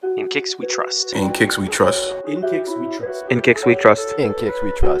Kicks We Trust. In Kicks We Trust. In Kicks We Trust. In Kicks We Trust. In Kicks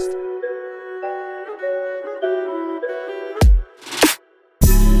We Trust.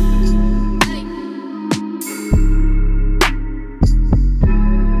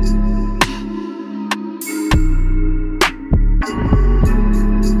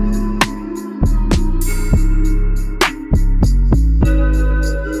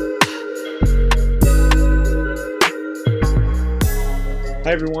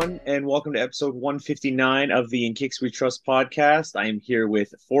 Hi, everyone, and welcome to episode 159 of the In Kicks We Trust podcast. I am here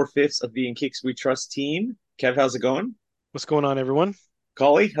with 4/5 of the In Kicks We Trust team. Kev, how's it going? What's going on, everyone?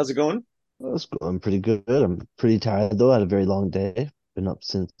 Collie, how's it going? Well, it's going pretty good. I'm pretty tired though. I had a very long day. Been up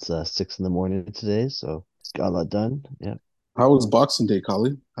since 6 in the morning today, so got a lot done. Yeah. How was Boxing Day,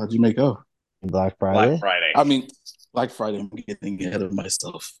 Collie? How'd you make out? Black Friday. Black Friday. I mean, Black Friday, I'm getting ahead of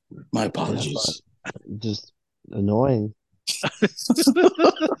myself. My apologies. Just annoying. That's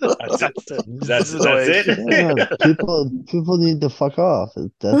it. Yeah, people need to fuck off.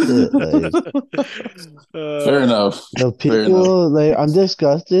 That's it. Like, Fair enough. the people, like, I'm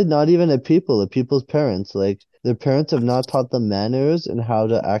disgusted. Not even at people, at people's parents. Like, their parents have not taught them manners and how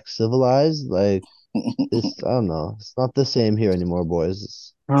to act civilized. Like, it's, I don't know. It's not the same here anymore,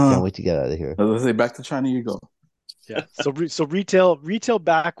 boys. Can't wait to get out of here. Let's say back to China you go. Yeah. So retail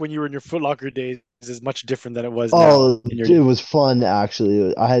back when you were in your Foot Locker days is much different than it was Oh, now. it was fun,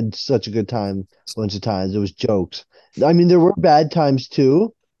 actually. I had such a good time a bunch of times. It was jokes. I mean, there were bad times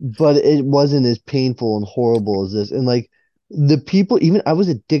too, but it wasn't as painful and horrible as this. And like the people, even I was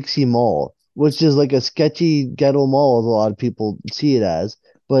at Dixie Mall, which is like a sketchy ghetto mall, as a lot of people see it as.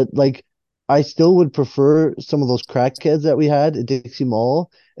 But like, I still would prefer some of those crackheads that we had at Dixie Mall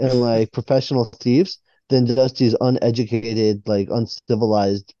and like professional thieves than just these uneducated, like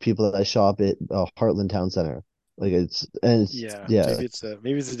uncivilized people that shop at Heartland Town Center. Like Yeah. yeah.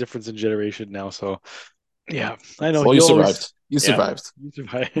 Maybe it's a difference in generation now. So yeah, I know. Well, you survived. You Yeah. survived. You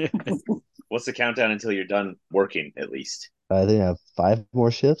survived. What's the countdown until you're done working, at least? I think I have 5 more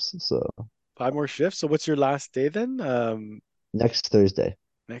shifts, so 5 more shifts. So what's your last day then? next Thursday.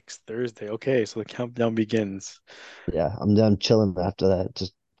 Next Thursday. Okay, so the countdown begins. Yeah, I'm done chilling after that.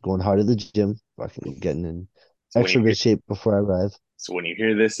 Just going hard at the gym, fucking getting in So extra when you good shape before I arrive. So when you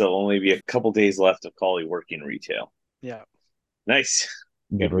hear this, there'll only be a couple days left of Collie working retail. Yeah. Nice.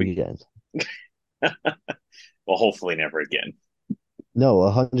 Never week. again. Well, hopefully never again. No,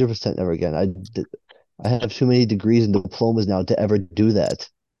 100% never again. I have too many degrees and diplomas now to ever do that.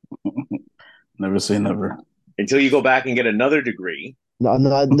 Never say never. Until you go back and get another degree. No, I'm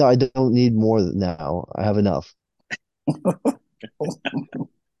not. No, I don't need more now. I have enough.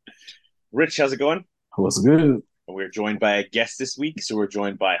 Rich, how's it going? What's good? We're joined by a guest this week. So we're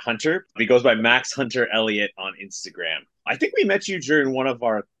joined by Hunter. He goes by Max Hunter Elliott on Instagram. I think we met you during one of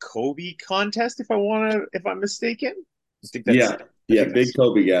our Kobe contests, if I'm mistaken. I think that's, big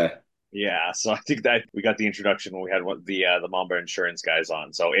Kobe guy. Yeah, so I think that we got the introduction when we had the Mamba Insurance guys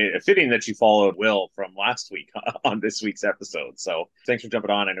on. So fitting that you followed Will from last week on this week's episode. So thanks for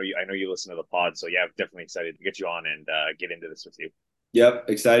jumping on. I know you listen to the pod. So yeah, I'm definitely excited to get you on and get into this with you. Yep,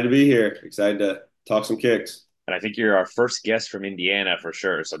 excited to be here. Excited to talk some kicks. And I think you're our first guest from Indiana for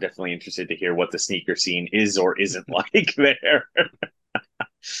sure. So definitely interested to hear what the sneaker scene is or isn't like there.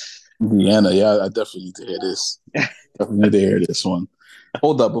 Indiana, yeah, I definitely need to hear this. Definitely need to hear this one.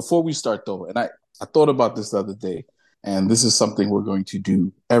 Hold up, before we start though, and I thought about this the other day, and this is something we're going to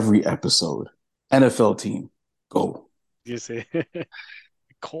do every episode. NFL team, go. You say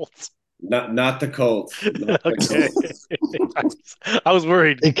Colts. Not the Colts. Not Okay. the Colts. I was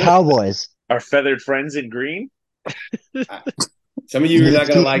worried. The Cowboys. Our feathered friends in green. Some of you are not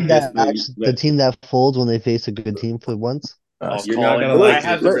going to like this. The team that folds when they face a good team for once. You're not going to like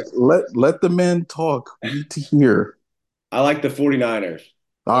this. Let the man talk. We need to hear. I like the 49ers.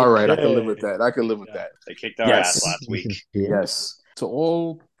 All right, I can Okay. live with that. I can live with that. They kicked our ass last week. Yes. To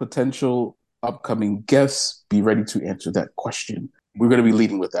all potential upcoming guests, be ready to answer that question. We're going to be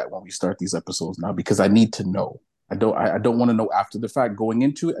leading with that when we start these episodes now because I need to know. I don't want to know after the fact. Going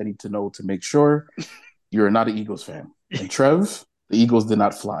into it, I need to know to make sure you're not an Eagles fan. And Trev, the Eagles did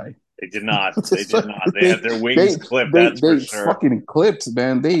not fly. They did not. They did not. They had their wings clipped. That's for sure. Fucking clipped,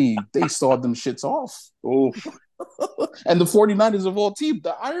 man. They sawed them shits off. Oof. And the 49ers of all teams,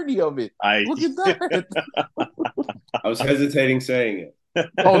 the irony of it. Look at that. I was hesitating saying it.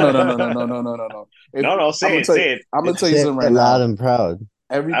 Oh, no. No, say it. I'm going to tell you Say something it right loud now. and proud.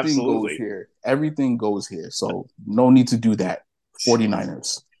 Everything goes here. So no need to do that.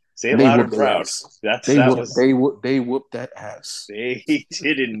 49ers. Say it loud and proud. They whooped that ass. They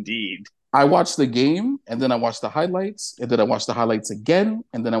did indeed. I watched the game, and then I watched the highlights, and then I watched the highlights again,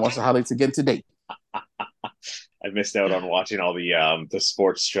 and then I watched the highlights again today. I missed out on watching all the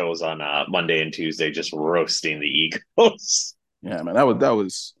sports shows on Monday and Tuesday, just roasting the Eagles. Yeah, man, that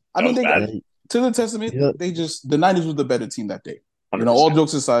was. I That mean, was they bad. got to the testament. Yeah. The Niners were the better team that day. 100%. All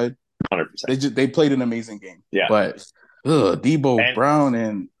jokes aside, 100%. they played an amazing game. Yeah. But Debo And- Brown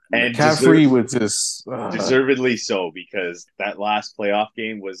and and McCaffrey were just Deservedly so, because that last playoff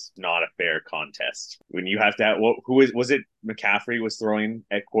game was not a fair contest. When you have to have, was it McCaffrey was throwing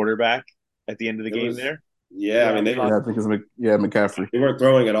at quarterback at the end of the game there? Yeah, I mean, Yeah, I think it's McCaffrey. they weren't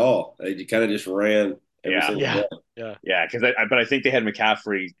throwing at all. They kind of just ran every Yeah. single Yeah. play. Yeah, but I think they had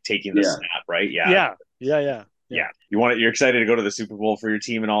McCaffrey taking the Yeah. snap, right? Yeah. You're excited to go to the Super Bowl for your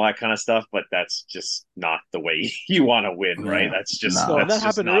team and all that kind of stuff, but that's just not the way you want to win, right? Yeah. That's just No, No, and that's that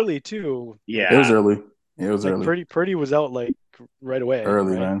just happened not- early too. Yeah, It was early. It was Like early. Purdy was out like right away.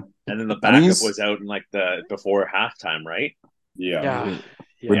 Early, right? man. and then the I mean, backup he's- was out in like the before halftime, right? Yeah.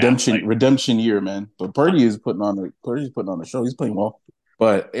 Yeah. Redemption year, man. But Purdy's putting on a show. He's playing well.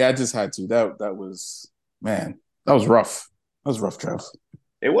 But yeah, I just had to. That was, man. That was rough. That was rough, Trev.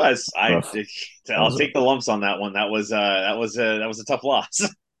 It was. I'll was take the lumps on that one. That was a tough loss.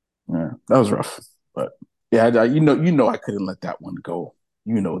 Yeah, that was rough. But yeah, you know, I couldn't let that one go.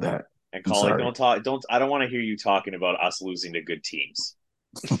 You know that. And I'm Colin, sorry. don't talk. Don't. I don't want to hear you talking about us losing to good teams.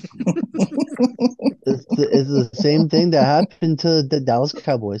 It's the same thing that happened to the Dallas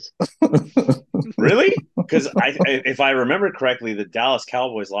Cowboys. Really? Because if I remember correctly, the Dallas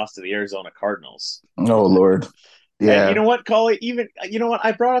Cowboys lost to the Arizona Cardinals. Oh Lord. Yeah. And you know what, Colin? You know what?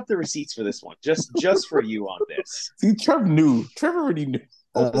 I brought up the receipts for this one just for you on this. See, Trevor already knew.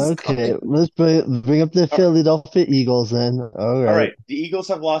 what was Okay, coming. let's bring up the Philadelphia Eagles then. All All right, the Eagles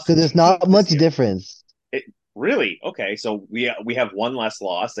have lost. So to there's two not teams much this year. difference. Really? Okay, so we have one less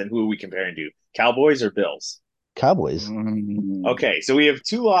loss, and who are we comparing to? Cowboys or Bills? Cowboys. Okay, so we have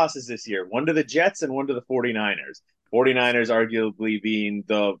two losses this year, one to the Jets and one to the 49ers. 49ers arguably being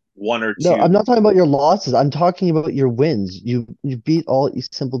the one or two. No, I'm not talking about your losses. I'm talking about your wins. You beat all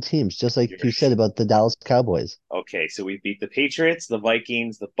simple teams, just like you said about the Dallas Cowboys. Okay, so we beat the Patriots, the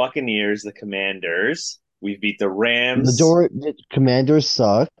Vikings, the Buccaneers, the Commanders. We beat the Rams. The Commanders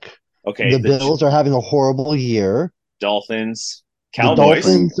suck. Okay, The Bills are having a horrible year. Dolphins, The Cowboys,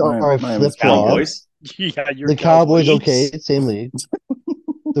 Dolphins are Miami's flip-flop. Cowboys. Yeah, you're The Cowboys, Cowboys. okay, same league.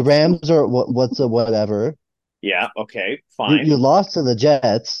 The Rams are what's a whatever. Yeah, okay, You, fine. you lost to the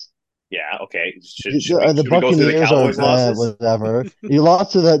Jets. Yeah, okay. Should The we go through the Buccaneers Cowboys are losses? whatever. You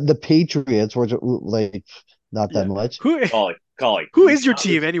lost to the Patriots, which are like not that much. Collie. Who is your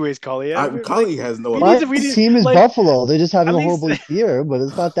team, anyways, Collie? Collie has no. We My need to- team is like, Buffalo. They're just having at a horrible least- year, but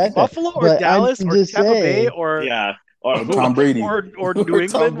it's not that bad. Buffalo or But Dallas I'm or just Tampa Bay saying- or Yeah. Tom Brady or New Or England?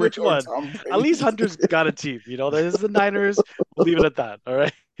 Tom Which Brady- or one? Tom Brady. At least Hunter's got a team. You know, this is the Niners. We'll leave it at that. All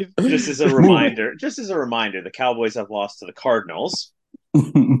right. Just as a reminder, the Cowboys have lost to the Cardinals.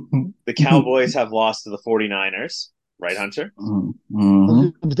 The Cowboys have lost to the 49ers, right, Hunter?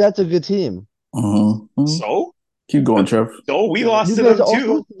 Mhm. But that's a good team. Mhm. So Keep going, Trev. we lost You to guys them also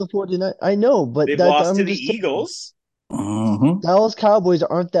too. lost to the 49. I know, but They've that, lost I'm to the just saying, Eagles. Mhm. Dallas Cowboys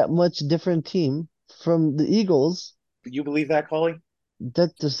aren't that much different team from the Eagles. You believe that, Collie?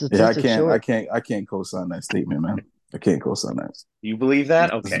 That the Yeah, statistics show it. I can't co-sign that statement, man. I can't co-sign that. You believe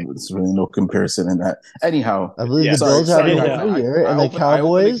that? Okay. There's really no comparison in that. Anyhow, I believe Yeah, the sorry, Bills are sorry, having a guys. horrible year, I and the opened a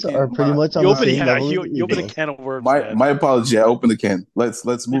Cowboys can. are pretty much on You the open, same yeah, level you, as the you open a Eagles. can of worms. my man. my apology. I opened the can. Let's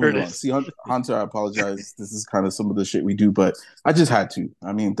move Here it on. is. See, Hunter, I apologize. This is kind of some of the shit we do, but I just had to.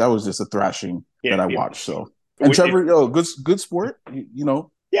 I mean, that was just a thrashing Yeah, that I yeah. watched. So, and We- Trevor, good sport. You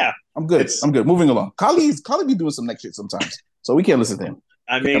know, Yeah. I'm good. It's- I'm good. Moving along. Collie be doing some next shit sometimes, so we can't listen to him.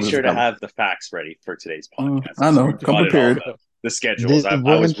 I Yeah, made it sure to was- have the facts ready for today's podcast. I know. We Come plotted all prepared. The schedules. They I was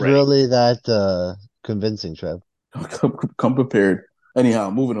weren't ready. really that convincing, Trev. Come prepared. Anyhow,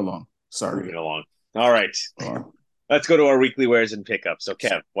 moving along. Sorry. Moving along. All right. Let's go to our weekly wares and pickups. So,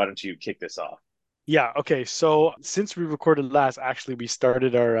 Kev, why don't you kick this off? Yeah. Okay. So since we recorded last, actually, we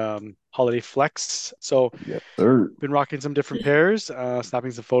started our holiday flex. So Yeah, third. been rocking some different pairs,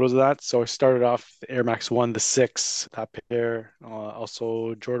 snapping some photos of that. So I started off the Air Max 1, the 6, that pair.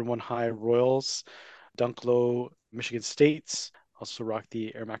 Also Jordan 1 High Royals, Dunk Low Michigan States. Also rocked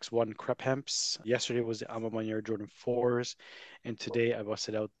the Air Max 1 Crep Hemps. Yesterday was the Alma Manier Jordan 4s. And today I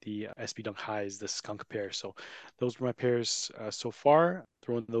busted out the SB Dunk Highs, the skunk pair. So those were my pairs so far.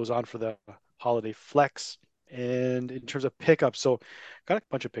 Throwing those on for the holiday flex. And in terms of pickups, so got a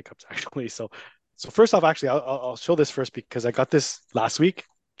bunch of pickups actually. So first off, actually, I'll show this first because I got this last week,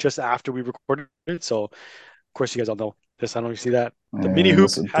 just after we recorded it. So of course, you guys all know This, I don't know if you see that. The Man, mini hoop,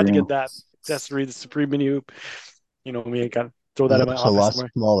 that's a had to dream. get that. Accessory, the Supreme mini hoop. You know me, I got to throw that It in my looks a office lot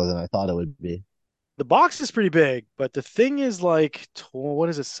somewhere. smaller than I thought it would be. The box is pretty big, but the thing is like, what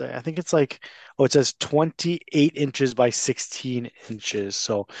does it say? I think it's like, oh, it says 28 inches by 16 inches.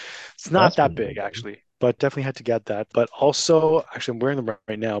 So it's not That's that pretty big, big. actually, but definitely had to get that. But also, actually, I'm wearing them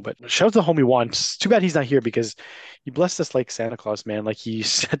right now. But shout out to the homie Juan. It's too bad he's not here because he blessed us like Santa Claus, man. Like he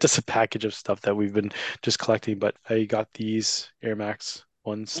sent us a package of stuff that we've been just collecting. But I got these Air Max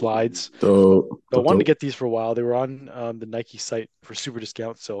 1 slides. Dope. So I wanted to Dope. get these for a while. They were on the Nike site for super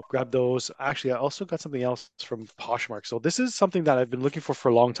discount. So grab those. Actually, I also got something else from Poshmark. So this is something that I've been looking for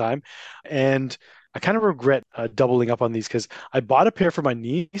a long time. And I kind of regret doubling up on these because I bought a pair for my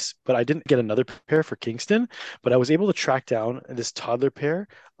niece, but I didn't get another pair for Kingston. But I was able to track down this toddler pair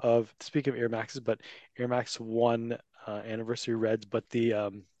of, speaking of Air Maxes, but Air Max 1 anniversary reds, but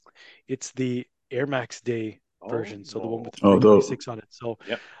it's the Air Max Day version, so the one with the Oh, dope. 326 on it. So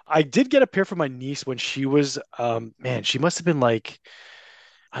Yep. I did get a pair for my niece when she was man, she must have been like,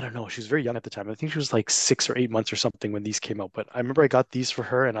 I don't know, she was very young at the time. I think she was like 6 or 8 months or something when these came out. But I remember I got these for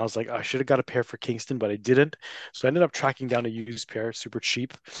her and I was like, I should have got a pair for Kingston, but I didn't. So I ended up tracking down a used pair, super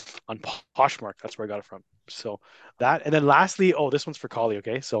cheap on Poshmark. That's where I got it from. So that, and then lastly, oh, this one's for Collie,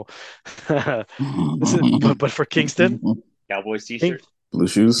 okay? So this is but for Kingston, Cowboys King, t-shirt. Blue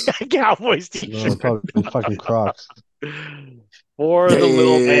shoes. Cowboys No, t-shirt probably fucking Crocs. for the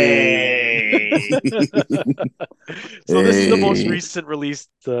little man. Hey. So this is the most Hey. recent released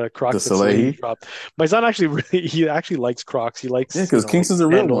The Crocs that Soleil. Soleil dropped. My son actually he actually likes Crocs. He likes Yeah, because like Kingston's a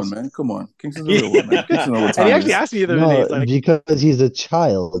real one, sandals. man. Come on. Kingston's a real one, man. Kingston know what And he time actually is. asked me the other day. No, He's like, because he's a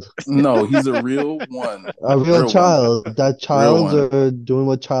child. No, he's a real one. A real Real one. child. That Real childs one. are doing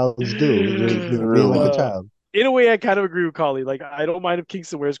what childs do. He's a They're real being like a one. child. in a way, I kind of agree with Collie. Like, I don't mind if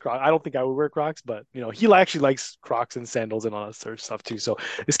Kingston wears Crocs. I don't think I would wear Crocs, but he actually likes Crocs and sandals and all that sort of stuff too. So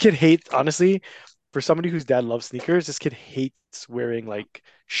this kid hates, honestly, for somebody whose dad loves sneakers, this kid hates wearing like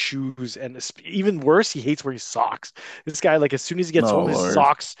shoes, and even worse, he hates wearing socks. This guy, like, as soon as he gets Oh, home, his Lord.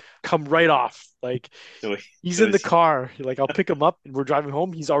 socks come right off. Like, So, he's so in the is, car. Like, I'll pick him up, and we're driving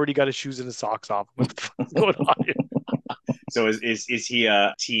home. He's already got his shoes and his socks off. What the fuck is going on here? so is he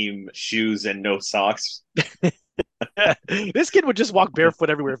team shoes and no socks? This kid would just walk barefoot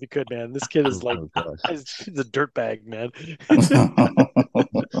everywhere if he could, man. This kid is like, Oh, gosh. he's a dirt bag, man.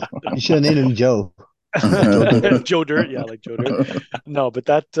 You should have named him Joe. Joe Dirt, yeah, like Joe Dirt. No, but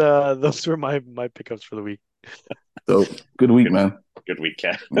that those were my pickups for the week. So good week, man. Good week,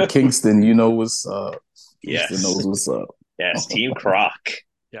 Cat. Kingston, you know what's up. Kingston Yes. knows what's up. Yes, Team Croc.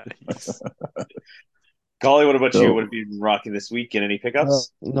 Yeah, Collie, what about you? So- What have you been rocking this week? And any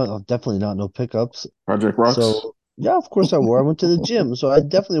pickups? No, definitely not. No pickups. Project Rocks. So yeah, of course I wore. I went to the gym, so I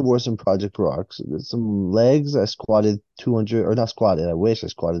definitely wore some Project Rocks. Some legs. I squatted 200, or not squatted. I wish I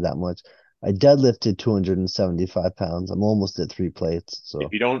squatted that much. I deadlifted 275 pounds. I'm almost at 3 plates. So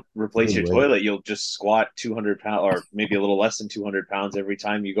If you don't replace your Good weight. toilet, you'll just squat 200 pounds or maybe a little less than 200 pounds every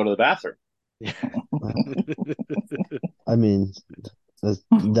time you go to the bathroom. I mean,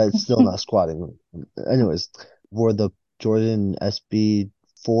 that's still not squatting. Anyways, wore the Jordan SB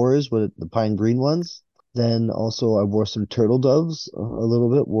 4s with the pine green ones. Then also I wore some turtle doves a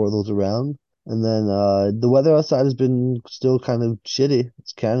little bit, wore those around. And then the weather outside has been still kind of shitty.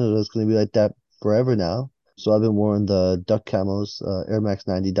 It's Canada. It's going to be like that forever now. So I've been wearing the duck camos, Air Max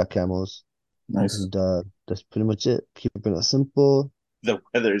 90 duck camos. Nice. And that's pretty much it. Keeping it simple. The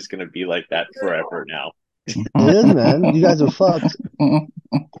weather is going to be like that forever now. It is, man. You guys are fucked.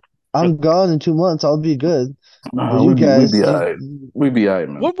 I'm gone in 2 months. I'll be good. Nah, You we be guys, all right. We be all right,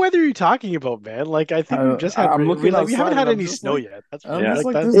 man. What weather are you talking about, man? Like, I think we've just had. I'm looking we haven't outside had and I'm any just snow like- yet. That's I'm Yeah. just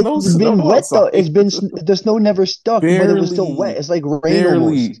like like, that's there's no It's been snow wet though. outside. It's been the snow never stuck, but it was still Barely. wet. It's like rain Barely.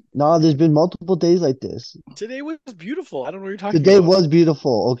 almost. No, there's been multiple days like this. today was beautiful. I don't know what you're talking The day about. was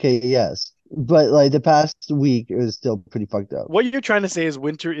beautiful. Okay, yes, but like the past week, it was still pretty fucked up. What you're trying to say is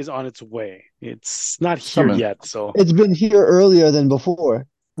winter is on its way. It's not here Coming. yet, so It's been here earlier than before.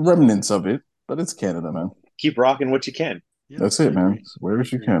 Remnants of it, but it's Canada, man. Keep rocking what you can. yeah, That's I it, man. agree. Wherever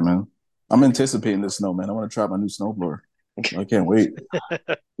you agree. can, man. I'm anticipating the snow, man. I want to try my new snowblower. I can't wait.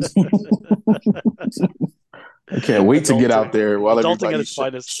 I can't wait to get out there while Adulting at everybody's its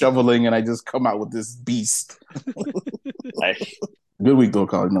finest. shoveling and I just come out with this beast. I, Good week, though,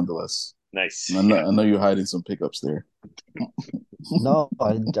 Colin, nonetheless. nice. I know you're hiding some pickups there. No,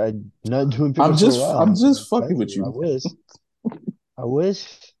 I'm not doing. I'm pickups just- for a while. I'm just fucking with you. I wish. I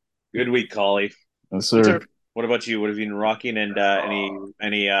wish. Good week, Collie. Yes, sir. What about you? What have you been rocking? And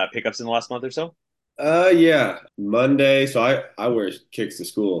any pickups in the last month or so? Yeah. Monday. So I wear kicks to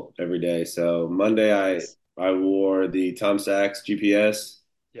school every day. So Monday I I wore the Tom Sachs GPS,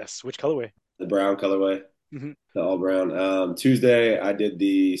 Yes. Which colorway? the brown colorway, Mhm. the all brown. Tuesday, I did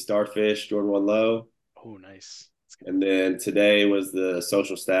the Starfish Jordan 1 Low. Oh, nice. That's good. And then today was the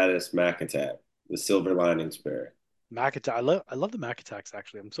Social Status Mac Attack, the Silver Linings pair. Mac Attack. I love the Mac Attacks,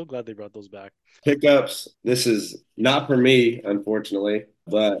 actually. I'm so glad they brought those back. Pickups. This is not for me, unfortunately,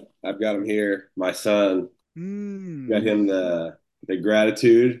 but I've got him here. My son got him the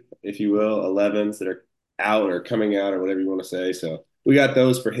gratitude, if you will, 11s that are out or coming out or whatever you want to say. So we got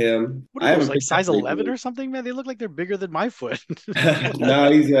those for him. What I are those, haven't like picked up size for 11 you. or something, man? They look like they're bigger than my foot. No,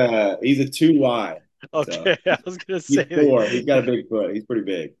 he's a 2Y. Okay, So I was gonna he's say 4. He's got a big foot. He's pretty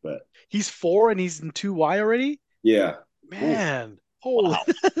big, but he's 4 and he's in 2Y already. yeah. Man, holy! Wow.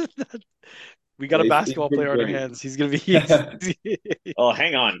 We got Yeah, a he's basketball pretty player on our big. hands. He's gonna be. Oh,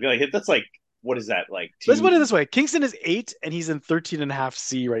 hang on. Like, that's like, what is that? Like Let's put it two? this way: Kingston is 8 and he's in 13 and a half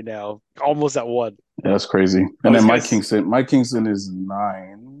C right now, almost at 1. Yeah, that's crazy. I And was then gonna s- Mike Kingston is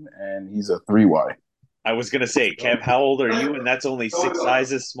 9, and he's a 3Y. I was gonna say, Kev, how old are you? And that's only 6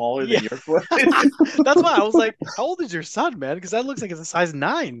 sizes smaller Yeah, than your foot. that's why I was like, "How old is your son, man?" Because that looks like it's a size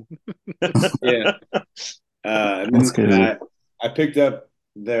 9. Yeah. And That's then crazy. I picked up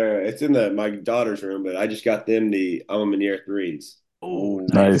it's in my daughter's room, but I just got them the Alma Manier 3s. Oh, Ooh,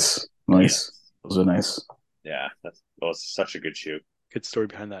 nice. Nice. yes. Those are nice. Yeah, that was such a good shoot. Good story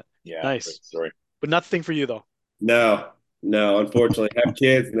behind that. Yeah, Nice, great story. but nothing for you though. No, no, unfortunately, I have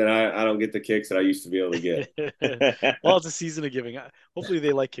kids, and then I don't get the kicks that I used to be able to get. Well, it's a season of giving. Hopefully,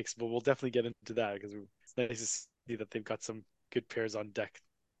 they like kicks, but we'll definitely get into that because it's nice to see that they've got some good pairs on deck.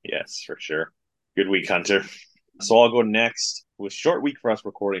 Yes, for sure. Good week, Hunter. So I'll go next. It was a short week for us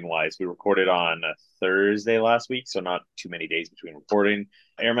recording wise. We recorded on Thursday last week, so not too many days between recording.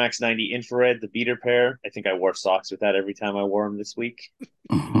 Air Max 90 infrared, the beater pair. I think I wore socks with that every time I wore them this week.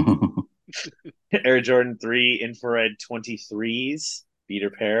 Air Jordan 3 infrared 23s, beater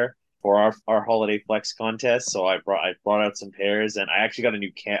pair for our holiday flex contest. So I brought out some pairs, and I actually got a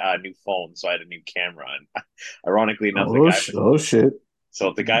new phone, so I had a new camera. And ironically enough, Oh shit.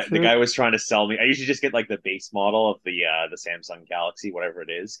 so the Oh, shit. guy was trying to sell me. I usually just get like the base model of the Samsung Galaxy, whatever it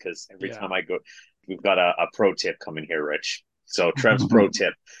is, because every Yeah. time I go, we've got a pro tip coming here, Rich. So Trev's pro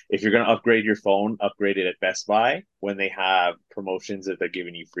tip: if you're gonna upgrade your phone, upgrade it at Best Buy when they have promotions that they're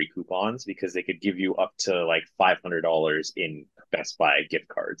giving you free coupons, because they could give you up to like $500 in Best Buy gift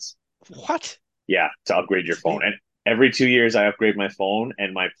cards. What? Yeah, to upgrade your phone. And every 2 years, I upgrade my phone,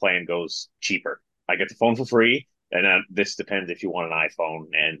 and my plan goes cheaper. I get the phone for free, and this depends if you want an iPhone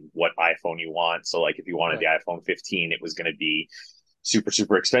and what iPhone you want. So, like, if you wanted the iPhone 15, it was going to be super,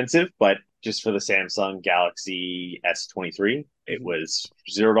 super expensive. But just for the Samsung Galaxy S23, it was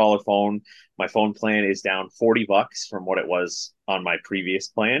 $0 phone. My phone plan is down $40 from what it was on my previous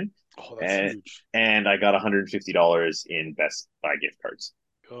plan. Oh, that's and, huge. and I got $150 in Best Buy gift cards.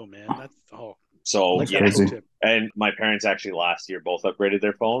 Oh man, that's So like yeah, that pro crazy. tip. and my parents actually last year both upgraded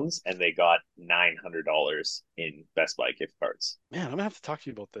their phones, and they got $900 in Best Buy gift cards. Man, I'm gonna have to talk to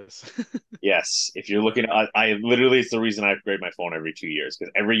you about this. Yes, if you're looking, I literally, it's the reason I upgrade my phone every 2 years,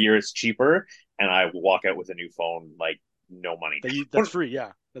 because every year it's cheaper, and I walk out with a new phone like no money. That's free,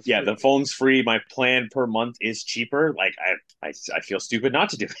 yeah. That's Yeah, free. the phone's free. My plan per month is cheaper. Like I feel stupid not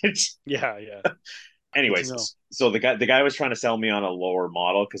to do it. Yeah. Good to know. Anyways, so the guy was trying to sell me on a lower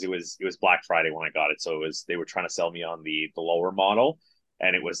model, because it was Black Friday when I got it. So they were trying to sell me on the lower model,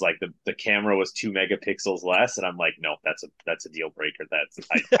 and it was like the camera was 2 megapixels less, and I'm like, no, that's a deal breaker.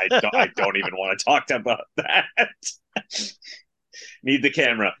 I don't even want to talk about that. Need the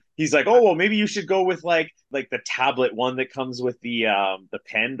camera. He's like, oh well, maybe you should go with like the tablet one that comes with the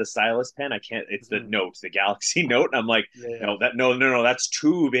pen, the stylus pen. I can't. It's the Note, the Galaxy Note. And I'm like, Yeah. no, that's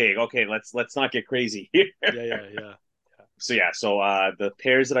too big. Okay, let's not get crazy here. Yeah. So the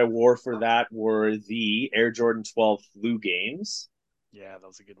pairs that I wore for that were the Air Jordan 12 Flu Games, Yeah, that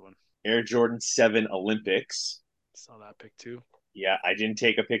was a good one. Air Jordan 7 Olympics. Saw that pic too. Yeah, I didn't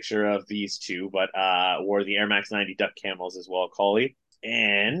take a picture of these two, but wore the Air Max 90 Duck Camels as well, Collie.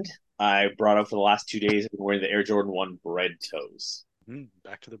 And I brought up for the last 2 days, I've been wearing the Air Jordan 1 Bread Toes.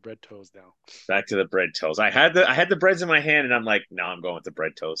 Back to the bread toes now. Back to the bread toes. I had the breads in my hand, and I'm like, no, I'm going with the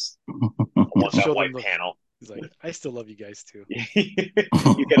bread toes. I want that Show white them panel. He's like, I still love you guys too.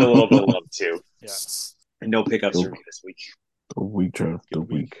 You get a little bit of love too. Yeah. And no pickups for me this week. The week, Trev. The Good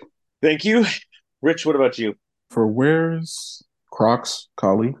week. week. Thank you. Rich, what about you? For wears, Crocs,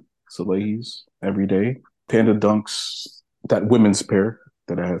 Collie, Salehis, every day. Panda Dunks, that women's pair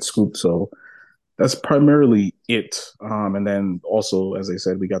that I had scooped. So that's primarily it. And then also, as I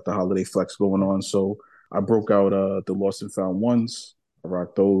said, we got the holiday flex going on. So I broke out the Lost and Found ones. I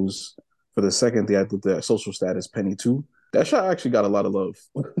rocked those. for the second day, I did the social status Penny 2. That shot actually got a lot of love,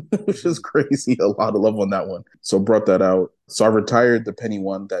 which is crazy. A lot of love on that one. So brought that out. So I retired the Penny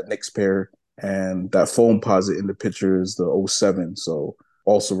 1, that next pair, and that Foamposite in the picture is the '07. So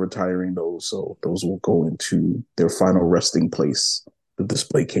also retiring those. So those will go into their final resting place, the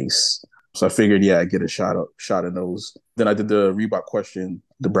display case. So I figured, yeah, I'd get a shot of those. Then I did the Reebok question,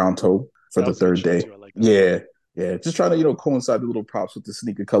 the brown toe for the third day. Like yeah. Just trying to, coincide the little props with the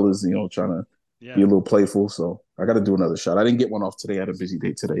sneaker colors, trying to be a little playful. So I got to do another shot. I didn't get one off today. I had a busy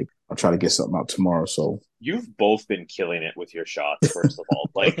day today. I'll try to get something out tomorrow. So you've both been killing it with your shots, first of all.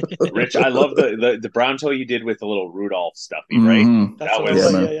 Like, Rich, I love the brown toe you did with the little Rudolph stuffy, right? Mm-hmm.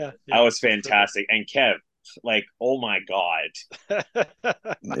 That was fantastic. And Kev, like, oh my God.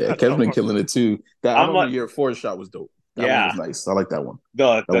 Yeah, Kev's been killing it too. That Year 4 shot was dope. That one was nice. I like that one.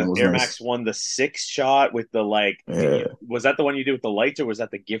 The Air Max 1, the 6 shot with the was that the one you did with the lights, or was that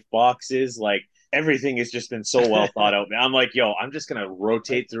the gift boxes? Like, everything has just been so well thought out. I'm like, yo, I'm just gonna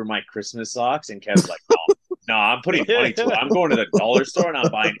rotate through my Christmas socks, and Kev's like, no, I'm putting money to it. I'm going to the dollar store and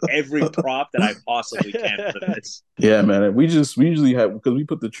I'm buying every prop that I possibly can for this. Yeah, man. We usually have, because we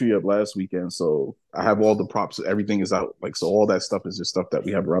put the tree up last weekend, so I have all the props. Everything is out. Like, so all that stuff is just stuff that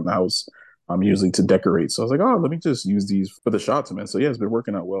we have around the house. Usually to decorate. So I was like, let me just use these for the shots, man. So yeah, it's been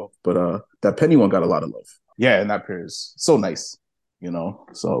working out well. But that Penny one got a lot of love. Yeah, and that pair is so nice,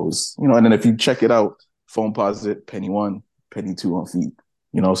 So it was, and then if you check it out, Foamposite, Penny 1, Penny 2 on feet.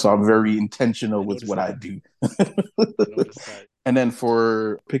 So I'm very intentional with what I do. And then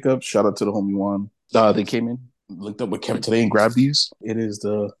for pickup, shout out to the homie Juan. They came in, linked up with Kevin today and grabbed these. It is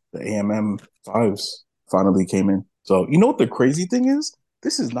the AMM 5s finally came in. So you know what the crazy thing is?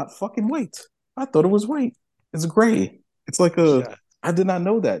 This is not fucking white. I thought it was white. It's gray. It's like I did not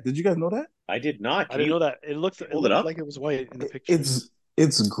know that. Did you guys know that? I did not. I didn't know that. It looked like it was white in the picture.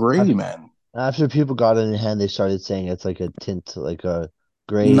 It's gray, man. After people got it in hand, they started saying it's like a tint, like a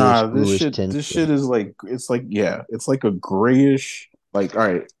grayish, bluish tint. This shit is like, it's like a grayish, like, all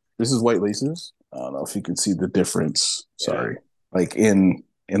right, this is white laces. I don't know if you can see the difference. Sorry. Like in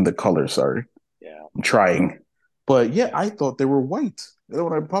the color, sorry. Yeah. I'm trying. But yeah, I thought they were white. And then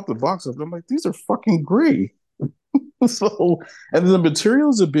when I popped the box up, I'm like, these are fucking gray. So, and the material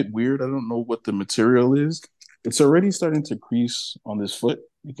is a bit weird. I don't know what the material is. It's already starting to crease on this foot.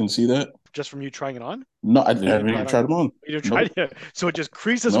 You can see that. Just from you trying it on? No, I haven't even tried them on. You tried it. So it just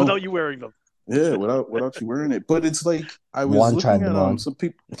creases without you wearing them. Yeah, without you wearing it. But it's like, I was looking at some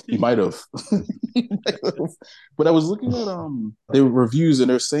people. You might have. But I was looking at their reviews, and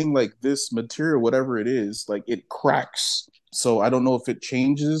they're saying like this material, whatever it is, like it cracks. So I don't know if it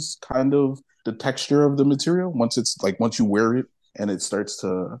changes kind of the texture of the material once you wear it and it starts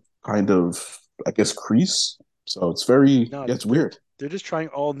to kind of, I guess, crease. So it's it's weird. They're just trying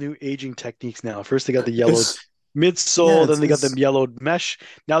all new aging techniques now. First they got the yellowed midsole, then they got the yellowed mesh.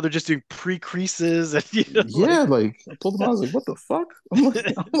 Now they're just doing pre-creases. And, like I told them, I was like, what the fuck? I'm like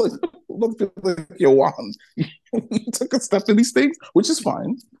yo, Juan, you took a step in these things, which is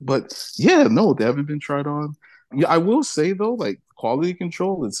fine. But yeah, no, they haven't been tried on. Yeah, I will say though, like quality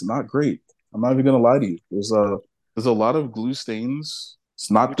control, it's not great. I'm not even gonna lie to you. There's a lot of glue stains.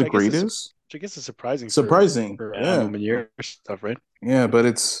 It's not the greatest. Which I guess is surprising. For year stuff, right? Yeah, but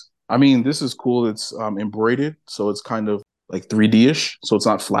this is cool. It's embroidered, so it's kind of like 3D-ish, so it's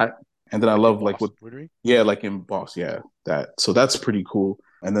not flat. And then I love like like embossed, that. So that's pretty cool.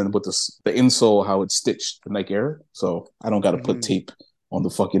 And then with the insole, how it's stitched, the Nike Air. So I don't got to put tape on the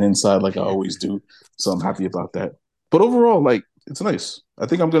fucking inside like I always do. So I'm happy about that. But overall, like, it's nice. I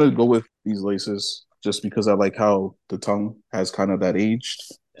think I'm gonna go with these laces just because I like how the tongue has kind of that aged.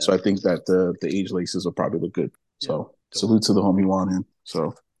 Yeah. So I think that the aged laces will probably look good. So salute to the homie Juan.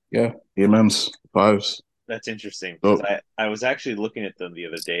 So yeah, AMMs, 5s. That's interesting because I was actually looking at them the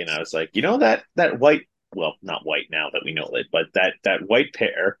other day and I was like, that white, well, not white now that we know it, but that white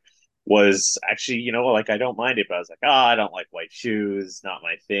pair was actually, like I don't mind it, but I was like, I don't like white shoes, not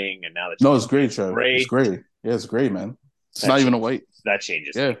my thing. And now that it's great, Trev. It's gray. Yeah, it's gray, man. It's not even a white. That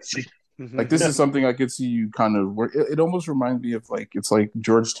changes. Yeah. Like this is something I could see you kind of work. It almost reminds me of like it's like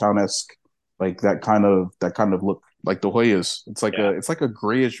Georgetown-esque, like that kind of look, like the Hoyas. It's like a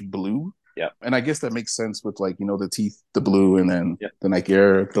grayish blue. Yeah. And I guess that makes sense with like, the teeth, the blue, and then the Nike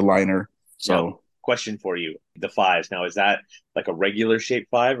Air, the liner. So question for you. The 5s. Now, is that like a regular shape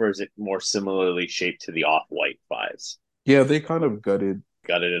 5 or is it more similarly shaped to the off-white 5s? Yeah, they kind of gutted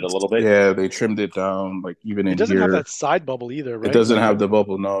it a little bit. Yeah, they trimmed it down, like even in here. It doesn't have that side bubble either, right? It doesn't have the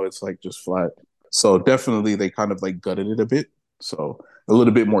bubble. No, it's like just flat. So definitely they kind of like gutted it a bit. So a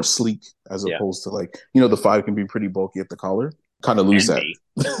little bit more sleek as opposed to like, the 5 can be pretty bulky at the collar. kind of lose that.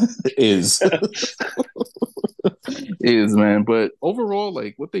 is is man, but overall,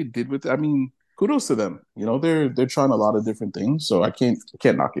 like what they did with it, I mean, kudos to them. You know, they're trying a lot of different things, so I can't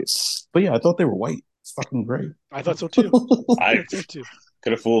knock it. But yeah, I thought they were white. It's fucking great. I thought so too. I thought so too.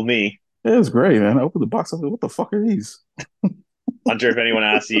 could have fooled me. Yeah, it's great, man. I opened the box. I was like, what the fuck are these? Hunter, if anyone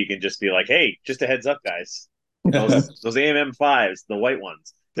asks you, you can just be like, "Hey, just a heads up, guys. Those AMM5s, the white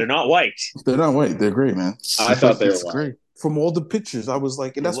ones, they're not white. They're not white. They're great, man. I thought they were It's white. great. From all the pictures, I was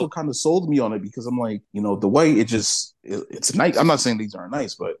like, and that's Look. what kind of sold me on it because I'm like, you know, the white, it's nice. I'm not saying these aren't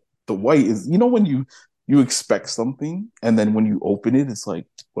nice, but the white is, you know, when you expect something and then when you open it, it's like,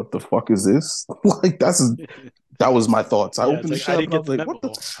 what the fuck is this? Like that was my thoughts. I Yeah, opened the it's like, shop I and didn't I get was the like, memo. what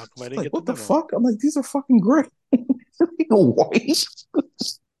the, How come I didn't like, get what the the memo? fuck? I'm like, these are fucking great. White.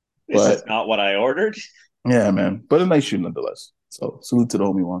 This But- is not what I ordered." Yeah, man. But a nice shoe nonetheless. So salute to the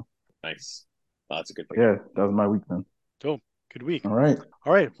homie one. Nice. Oh, that's a good But pick. yeah, that was my week, man. Good week. All right.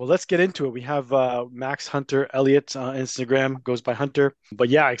 All right, well, let's get into it. We have Max Hunter Elliott on Instagram, goes by Hunter. But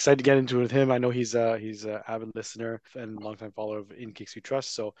yeah, excited to get into it with him. I know he's an avid listener and longtime follower of In Kicks We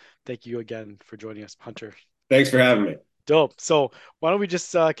Trust. So thank you again for joining us, Hunter. Thanks for having me. Dope. So why don't we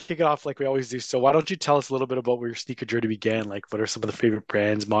just kick it off like we always do? So why don't you tell us a little bit about where your sneaker journey began? Like, what are some of the favorite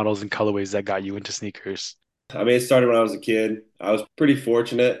brands, models, and colorways that got you into sneakers? I mean, it started when I was a kid. I was pretty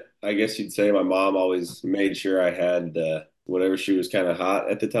fortunate, I guess you'd say. My mom always made sure I had whatever shoe was kind of hot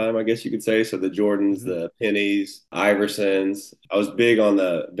at the time, I guess you could say. So the Jordans, the Pennies, Iversons. I was big on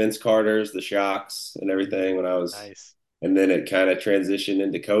the Vince Carters, the Shocks, and everything when I was. Nice. And then it kind of transitioned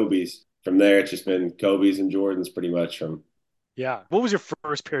into Kobe's. From there, it's just been Kobe's and Jordans pretty much from. Yeah. What was your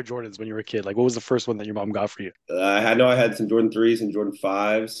first pair of Jordans when you were a kid? Like, what was the first one that your mom got for you? I know I had some Jordan 3s and Jordan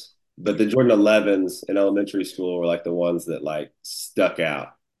 5s, but the Jordan 11s in elementary school were like the ones that like stuck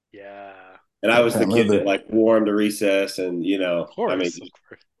out. Yeah. And I was the Can't kid remember. that like wore them to recess and, Of course. I mean, Of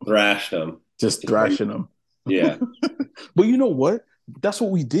course. thrashed them. Just thrashing them. Yeah. But you know what? That's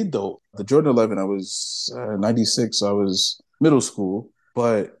what we did though. The Jordan 11, I was 96. I was middle school,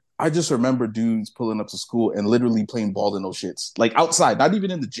 but I just remember dudes pulling up to school and literally playing ball in those shits, like outside, not even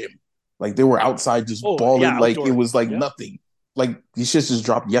in the gym. Like they were outside just Oh, balling, yeah, like outdoor. it was like Yeah. nothing. Like these shits just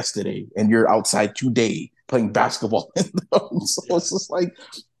dropped yesterday, and you're outside today playing basketball. So Yeah. it's just like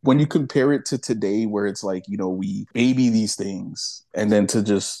when you compare it to today, where it's like, you know, we baby these things, and then to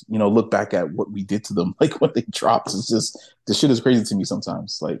just, you know, look back at what we did to them, like when they dropped, it's just the shit is crazy to me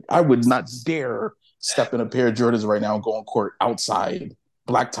sometimes. Like I would not dare step in a pair of Jordans right now and go on court outside,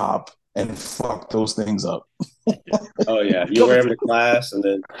 blacktop, and fuck those things up. Oh, yeah. You wear them to class and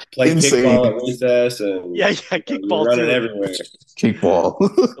then play Insane. kickball at recess and Yeah, you're kickball running too. everywhere. Kickball.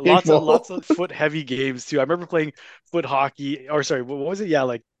 Lots of foot heavy games too. I remember playing foot hockey, or sorry, what was it? Yeah,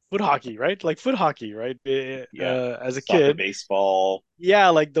 like foot hockey, right? Like foot hockey, right? Yeah. As a Soccer, kid, baseball. yeah,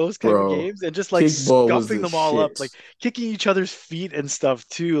 like those kind Bro, of games, and just like kickball was scuffing the them all up, shit. like kicking each other's feet and stuff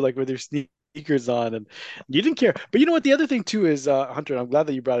too, like with their sneakers on, and you didn't care. But you know what? The other thing too is, Hunter, and I'm glad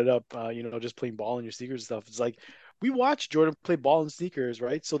that you brought it up. Just playing ball in your sneakers and stuff. It's like we watched Jordan play ball in sneakers,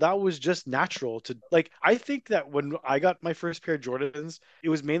 right? So that was just natural to like. I think that when I got my first pair of Jordans, it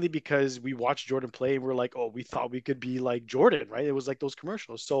was mainly because we watched Jordan play and we're like, oh, we thought we could be like Jordan, right? It was like those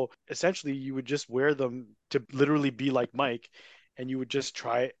commercials. So essentially, you would just wear them to literally be like Mike, and you would just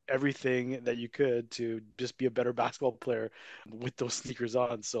try everything that you could to just be a better basketball player with those sneakers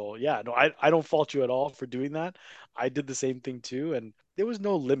on. So yeah, no, I don't fault you at all for doing that. I did the same thing too, and there was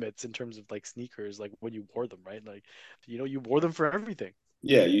no limits in terms of like sneakers, like when you wore them, right? Like, you wore them for everything.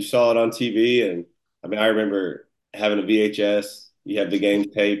 Yeah, you saw it on TV. And I mean, I remember having a VHS. You have the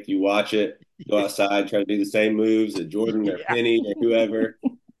game taped, you watch it, go outside, try to do the same moves that Jordan or Yeah. Penny or whoever,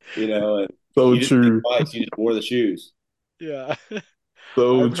 and So you just didn't true. fight, you just wore the shoes. Yeah.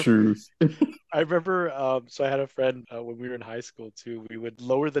 So remember- true. I remember, so I had a friend when we were in high school too. We would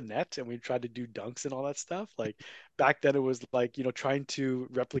lower the net and we tried to do dunks and all that stuff. Like back then, it was like trying to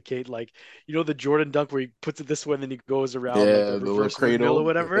replicate like the Jordan dunk where he puts it this way and then he goes around like Yeah, a the little reverse windmill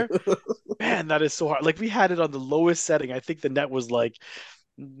or cradle. whatever. Man, that is so hard. Like we had it on the lowest setting. I think the net was like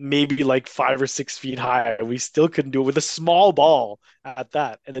maybe like 5 or 6 feet high. We still couldn't do it with a small ball at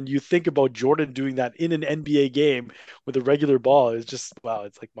that. And then you think about Jordan doing that in an NBA game with a regular ball. It's just wow,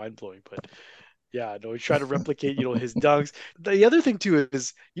 it's like mind blowing. But yeah, no, he's trying to replicate, his dunks. The other thing too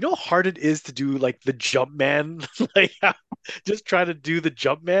is, how hard it is to do like the jump man, like just try to do the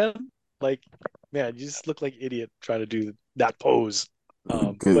jump man. Like, man, you just look like an idiot trying to do that pose.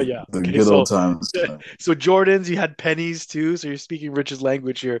 But yeah, the okay, good so old times. so Jordans, you had pennies too. So you're speaking Rich's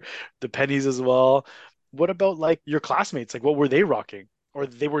language here, the pennies as well. What about like your classmates? Like, what were they rocking? or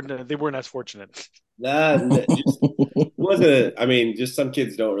they weren't as fortunate. Just wasn't. I mean, just some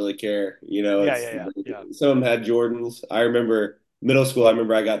kids don't really care. You know, Yeah, it's yeah, yeah, some of them had Jordans. I remember middle school. I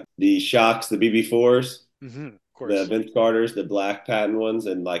remember I got the Shocks, the BB4s, yeah. Of the course. Vince Carters, the black patent ones,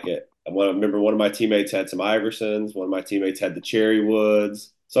 and like it. I remember one of my teammates had some Iversons. One of my teammates had the Cherry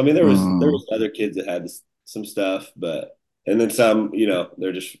Woods. So I mean, there was other kids that had some stuff, but and then some. You know,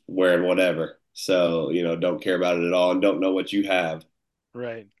 they're just wearing whatever. So you know, don't care about it at all and don't know what you have.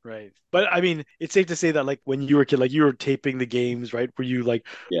 Right, right. But I mean, it's safe to say that like when you were a kid, like you were taping the games, right? Were you like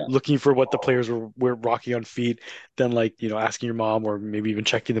Yeah. looking for what the players were rocking on feet, then like, asking your mom or maybe even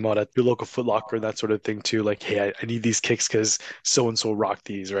checking them out at your local Foot Locker and that sort of thing too. Like, hey, I need these kicks because so and so rocked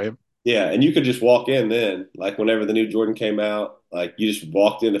these, right? Yeah, and you could just walk in then, like whenever the new Jordan came out, like you just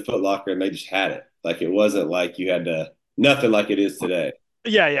walked into Foot Locker and they just had it. Like it wasn't like you had to, nothing like it is today.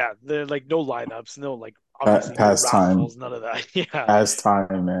 Yeah, yeah. They're like no lineups, no like obviously no Past time. raffles, none of that. Yeah, As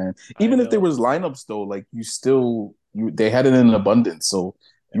time, man. I Even if there know. was lineups though, like they had it in abundance, so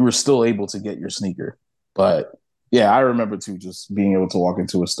you were still able to get your sneaker. But yeah, I remember too, just being able to walk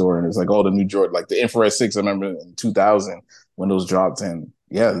into a store and it's like, oh, the new Jordan, like the Infrared Six. I remember in 2000 when those dropped, and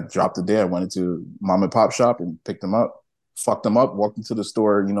yeah, dropped it there. I went into mom and pop shop and picked them up, fucked them up, walked into the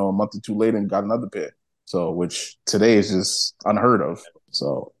store, a month or two later and got another pair. So, which today is just unheard of.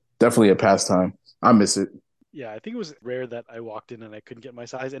 So, definitely a pastime. I miss it. Yeah, I think it was rare that I walked in and I couldn't get my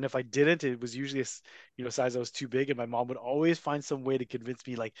size. And if I didn't, it was usually size that was too big. And my mom would always find some way to convince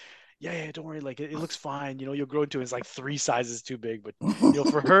me, like, yeah, yeah, don't worry, like it looks fine. You'll grow into it. It's like three sizes too big. But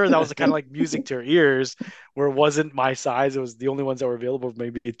for her, that was kind of like music to her ears, where it wasn't my size. It was the only ones that were available,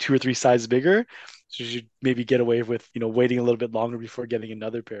 maybe two or three sizes bigger. So she'd maybe get away with, waiting a little bit longer before getting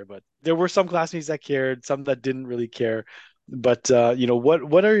another pair. But there were some classmates that cared, some that didn't really care. But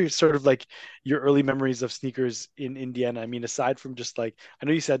what are your sort of like your early memories of sneakers in Indiana? I mean, aside from just like I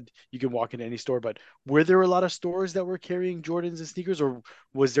know you said you can walk into any store, but were there a lot of stores that were carrying Jordans and sneakers, or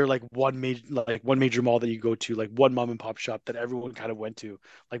was there like one major mall that you go to, like one mom and pop shop that everyone kind of went to?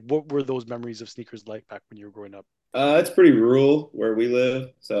 Like, what were those memories of sneakers like back when you were growing up? It's pretty rural where we live,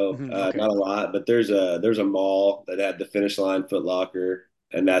 so Okay. not a lot. But there's a mall that had the Finish Line Foot Locker,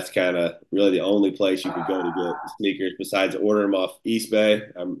 and that's kind of really the only place you could go to get sneakers besides order them off East Bay.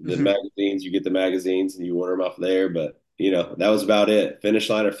 The Hmm. magazines, you get the magazines and you order them off there. But that was about it. Finish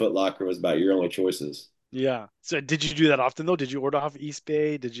Line or Foot Locker was about your only choices. Yeah. So did you do that often though? Did you order off East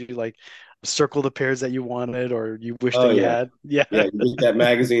Bay? Did you like circle the pairs that you wanted or you wish Oh that you yeah, had? Yeah. yeah. You get that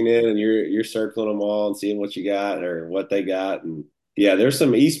magazine in, and you're circling them all and seeing what you got or what they got, and yeah, there's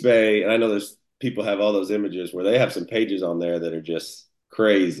some East Bay, and I know there's people have all those images where they have some pages on there that are just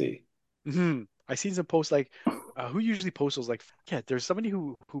crazy. I seen some posts like who usually posts those like yeah, there's somebody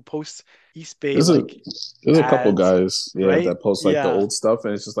who posts East Bay There's a like there's a couple ads, guys, yeah, right? that post like the Yeah. old stuff,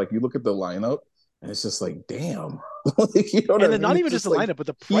 and it's just like you look at the lineup, and it's just like, damn, like, you know what And I then mean? not It's even just just the like lineup, but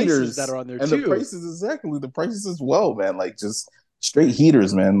the prices that are heaters, on there and the too. prices exactly the prices as well, man. Like just straight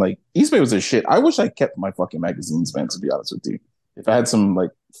heaters, man. Like East Bay was a shit. I wish I kept my fucking magazines, man. To be honest with you, if I had some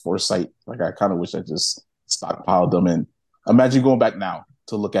like foresight, like I kind of wish I just stockpiled them. And imagine going back now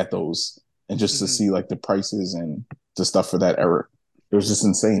to look at those and just to Mhm. see like the prices and the stuff for that era. It was just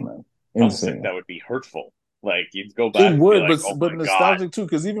insane, man. Almost like Insane. that would be hurtful. Like you'd go It back and be would, like, "Oh but my god, nostalgic too,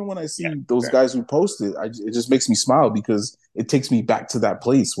 because even when I yeah, see those fair. guys who post it, it just makes me smile because it takes me back to that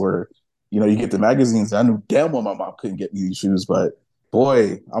place where you get the magazines. I knew damn well my mom couldn't get me these shoes, but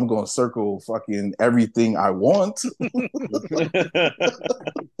boy, I'm going to circle fucking everything I want.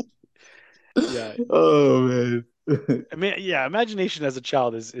 Yeah. Oh man, I mean, yeah, imagination as a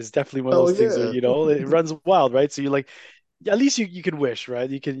child is definitely one of hell those things where, yeah. it runs wild, right? So you're like, yeah, at least you can wish, right?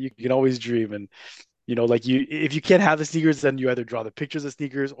 You can always dream. And like if you can't have the sneakers, then you either draw the pictures of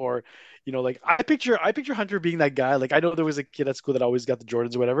sneakers or, like I picture Hunter being that guy. Like I know there was a kid at school that always got the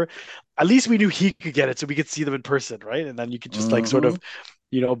Jordans or whatever. At least we knew he could get it, so we could see them in person, right? And then you could just like sort Mm-hmm. of,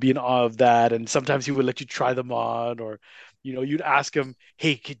 be in awe of that. And sometimes he would let you try them on, or, you'd ask him,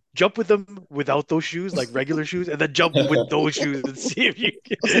 "Hey, could jump with them without those shoes, like regular shoes, and then jump with those shoes and see if you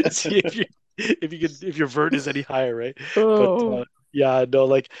see if your vert is any higher, right?" But Oh, yeah, no,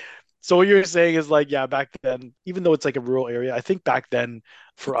 like so what you're saying is like, yeah, back then, even though it's like a rural area, I think back then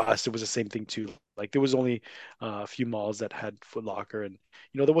for us it was the same thing too. Like there was only a few malls that had Foot Locker, and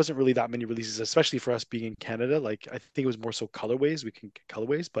there wasn't really that many releases, especially for us being in Canada. Like I think it was more so colorways. We can get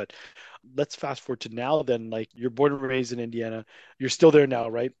colorways, but let's fast forward to now. Then, like you're born and raised in Indiana, you're still there now,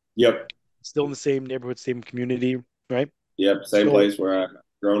 right? Yep, Still in the same neighborhood, same community, right? yep. Same So place where I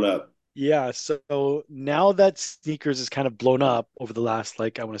grown up. Yeah, so now that sneakers is kind of blown up over the last,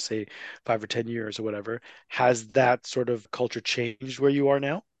 like, I want to say 5 or 10 years or whatever, has that sort of culture changed where you are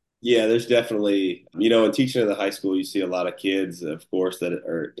now? Yeah, there's definitely, in teaching in the high school, you see a lot of kids, of course, that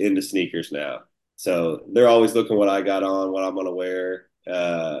are into sneakers now. So they're always looking what I got on, what I'm going to wear.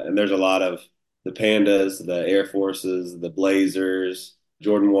 And there's a lot of the Pandas, the Air Forces, the Blazers,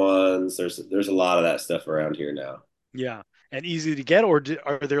 Jordan 1s. There's a lot of that stuff around here now. Yeah, and easy to get, or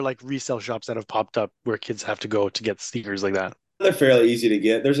are there like resale shops that have popped up where kids have to go to get sneakers like that? They're fairly easy to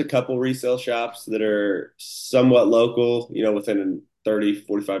get. There's a couple resale shops that are somewhat local, within 30,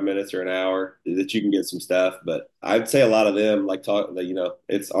 45 minutes or an hour that you can get some stuff. But I'd say a lot of them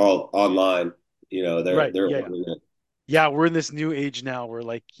it's all online. Right. They're Yeah, yeah. ordering it. Yeah, we're in this new age now where,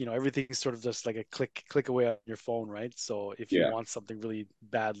 like, everything's sort of just like a click away on your phone, right? So if you Yeah. want something really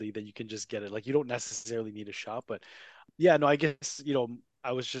badly, then you can just get it. Like, you don't necessarily need a shop, but yeah, no, I guess,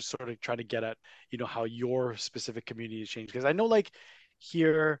 I was just sort of trying to get at, how your specific community has changed. Because I know, like,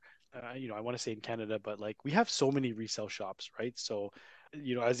 here, I want to say in Canada, but like we have so many resale shops, right? So,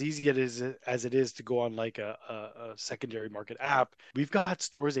 as easy as it is to go on like a secondary market app, we've got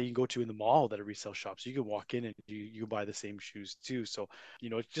stores that you can go to in the mall that are resale shops. You can walk in and you buy the same shoes too. So,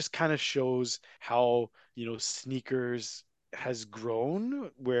 it just kind of shows how, sneakers has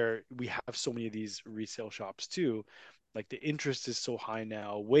grown where we have so many of these resale shops too. Like the interest is so high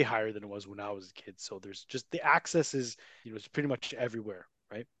now, way higher than it was when I was a kid. So there's just the access is, it's pretty much everywhere,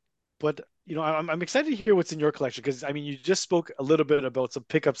 right? But I'm excited to hear what's in your collection because I mean, you just spoke a little bit about some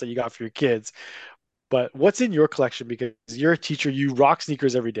pickups that you got for your kids. But what's in your collection? Because you're a teacher, you rock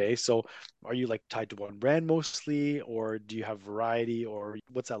sneakers every day. So are you like tied to one brand mostly, or do you have variety, or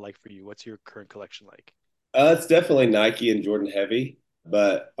what's that like for you? What's your current collection like? It's definitely Nike and Jordan heavy,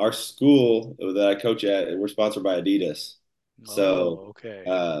 but our school that I coach at, we're sponsored by Adidas. So, Oh, okay.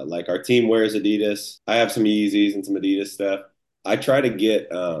 like our team wears Adidas. I have some Yeezys and some Adidas stuff. I try to get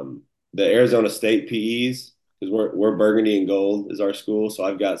the Arizona State PEs because we're burgundy and gold is our school. So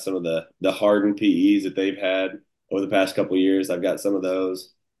I've got some of the hardened PEs that they've had over the past couple of years. I've got some of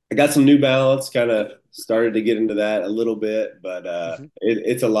those. I got some New Balance, kind of started to get into that a little bit, but Hmm.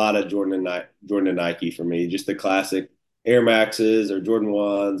 it's a lot of Jordan and Nike for me. Just the classic Air Maxes or Jordan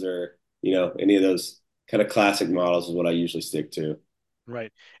ones or any of those kind of classic models is what I usually stick to.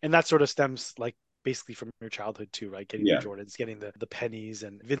 Right. And that sort of stems like basically from your childhood too, right? Getting the Yeah. Jordans, getting the pennies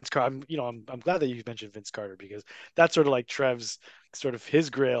and Vince Carter. I'm glad that you mentioned Vince Carter because that's sort of like Trev's sort of his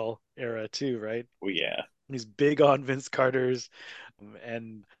Grail era too, right? Oh yeah. He's big on Vince Carter's.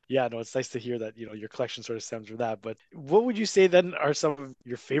 And yeah, no, it's nice to hear that, your collection sort of stems from that. But what would you say then are some of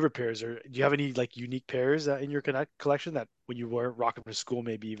your favorite pairs? Or do you have any like unique pairs in your collection that when you were rocking to school,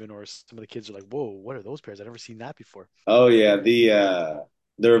 maybe even, or some of the kids are like, whoa, what are those pairs? I've never seen that before. Oh yeah, the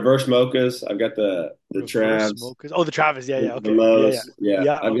reverse mochas. I've got the Reverse Travs, mochas. Oh, the Travis. Yeah, yeah. the Okay. Yeah, yeah. Lows. Yeah,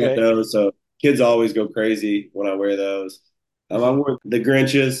 Yeah, I've got okay. those. So kids always go crazy when I wear those. I Mhm. wore the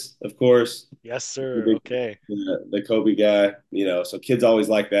Grinches, of course. Yes, The sir. big Okay. the Kobe guy. So kids always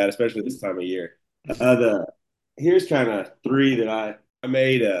like that, especially this time of year. Mhm. The Here's kind of three that I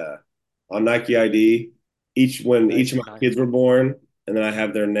made on Nike ID. When each of Nice, my nice, kids were born, and then I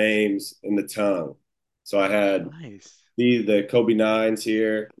have their names in the tongue. So I had nice. the Kobe nines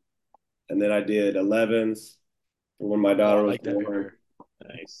here, and then I did 11s for when my Oh, I daughter was like that born. pair.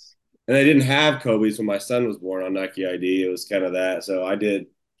 Nice. And I didn't have Kobe's when my son was born on Nike ID. It was kind of that. So I did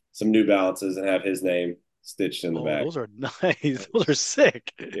some New Balances and have his name stitched in the Oh, back. those are nice. Those are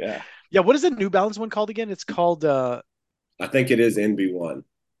sick. Yeah. Yeah, what is the New Balance one called again? It's called I think it is NB1,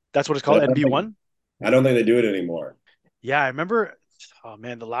 that's what it's but called, NB1. I don't think they do it anymore. Yeah, I remember, oh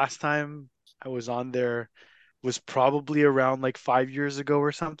man, the last time I was on there was probably around like 5 years ago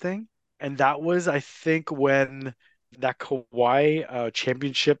or something. And that was, I think, when that Kawhi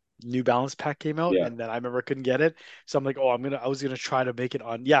championship New Balance pack came out, Yeah. and then I remember I couldn't get it. So I'm like, oh, I was gonna try to make it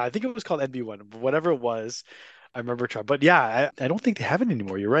on. Yeah, I think it was called NB1, whatever it was. I remember trying, but yeah, I don't think they have it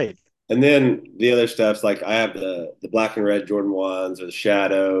anymore. You're right. And then the other stuff's like I have the black and red Jordan ones or the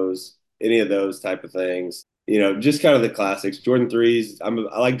shadows, any of those type of things. Just kind of the classics. Jordan threes. I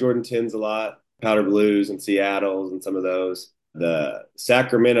like Jordan tens a lot. Powder blues and Seattle's and some of those. The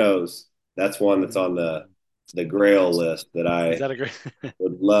Sacramento's. That's one that's on Mm. the Grail list that Is I that a great?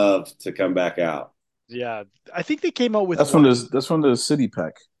 would love to come back out. Yeah, I think they came out with That's from one. the city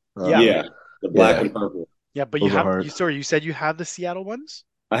pack. Yeah, Yeah, the black Yeah, and purple. yeah, but those are you hard. sorry, you said you have the Seattle ones?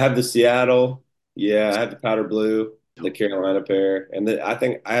 I have the Seattle. Yeah, I have the powder blue, the Carolina pair, and I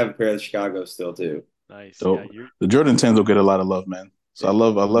think I have a pair of the Chicago still too. Nice. Yeah, So the Jordan 10s will get a lot of love, man. So they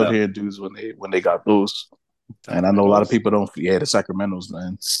I love Yeah. hearing dudes when they got those. And I know a lot of people don't. Yeah, the Sacramento's,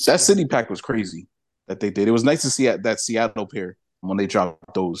 man. That city pack was crazy that they did. It was nice to see that Seattle pair when they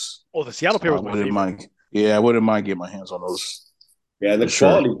dropped those. Oh, the Seattle pair was my favorite. Mind. Yeah, I wouldn't mind getting my hands on those. Yeah, the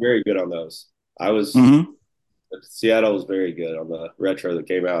quality is very good on those. Seattle was very good on the retro that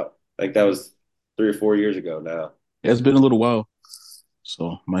came out. I think that was 3 or 4 years ago now. Yeah, it's been a little while,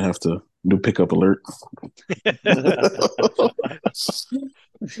 so might have to do pickup alert.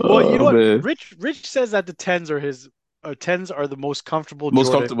 Well, you know what? Man. Rich says that the 10s are his 10s are the most comfortable.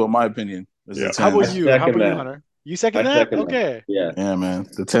 Most comfortable, in my opinion. Yeah. How about you? Hunter? You second that? Okay. That. Yeah, man.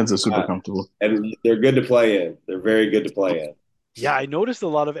 The 10s are super comfortable. And they're good to play in. They're very good to play in. Yeah, I noticed a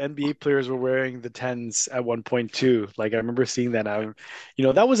lot of NBA players were wearing the 10s at one point too. Like I remember seeing that.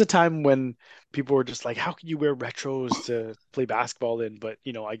 That was a time when people were just like, how can you wear retros to play basketball in? But,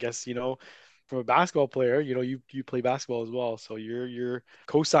 I guess, from a basketball player, you play basketball as well. So you're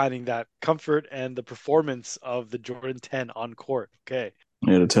co-signing that comfort and the performance of the Jordan 10 on court. Okay.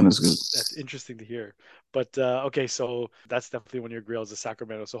 Yeah, the 10 is good. That's interesting to hear. But okay, so that's definitely one of your grails, the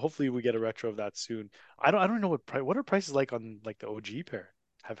Sacramento. So hopefully we get a retro of that soon. I don't know what are prices like on like the OG pair.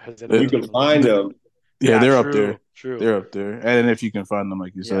 You can find them. Yeah, they're up there. True. They're up there. And if you can find them,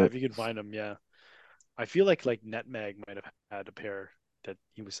 like you said. Yeah, if you can find them, yeah. I feel like Netmag might have had a pair that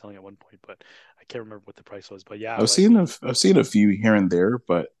he was selling at one point, but I can't remember what the price was. But yeah, I've seen a few here and there,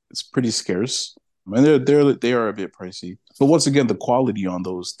 but it's pretty scarce. I mean, they are a bit pricey. But once again, the quality on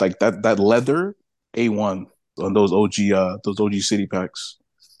those, like that leather, A1 on those OG city packs,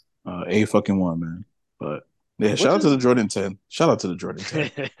 A fucking one, man. But yeah, shout out to the Jordan 10. Shout out to the Jordan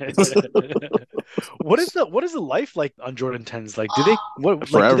 10. What is the life like on Jordan 10s? Like, do they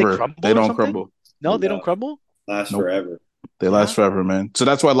forever? Do they crumble? They don't crumble. No, they don't crumble. Last forever. They last forever, man. So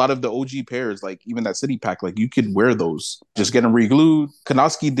that's why a lot of the OG pairs, like even that city pack, like you could wear those, just get them re-glued.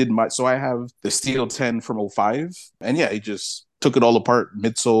 Kanowski did so I have the Steel 10 from 05, and yeah, he just took it all apart,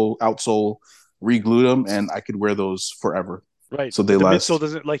 midsole, outsole, re-glued them, and I could wear those forever. Right. So they last. Midsole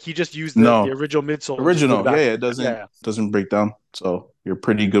doesn't he just used the original midsole. It doesn't break down. So you're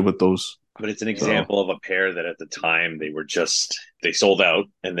pretty good with those. But it's an example of a pair that at the time they sold out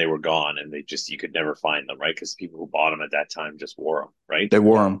and they were gone, and you could never find them, right? Because people who bought them at that time just wore them, right? They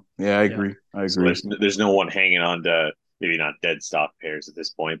wore them. Yeah, I agree. So there's no one hanging on to maybe not dead stock pairs at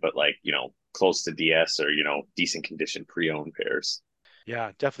this point, but close to DS or decent condition pre-owned pairs.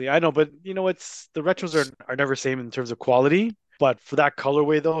 Yeah, definitely. I know, but it's the retros are never same in terms of quality. But for that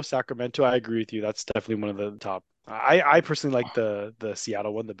colorway though, Sacramento, I agree with you. That's definitely one of the top. I personally like the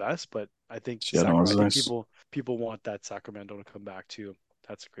Seattle one the best, but I think nice. people want that Sacramento to come back too.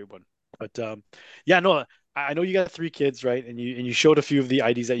 That's a great one. But yeah, no, I know you got 3 kids, right? And you showed a few of the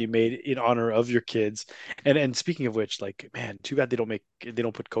IDs that you made in honor of your kids. And speaking of which, like, man, too bad they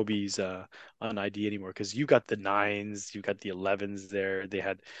don't put Kobe's on ID anymore, because you got the 9s, you got the 11s there. They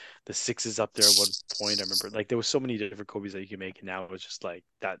had the 6s up there at one point. I remember, like, there was so many different Kobe's that you can make, and now it was just like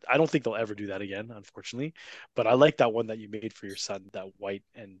that. I don't think they'll ever do that again, unfortunately. But I like that one that you made for your son, that white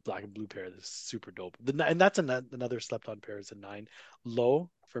and black and blue pair. That's super dope. And that's another slept-on pair, is a 9 low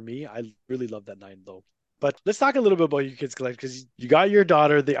for me. I really love that 9 low. But let's talk a little bit about your kids' collection, because you got your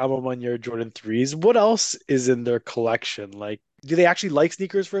daughter the Alma Mater Jordan 3s. What else is in their collection? Like, do they actually like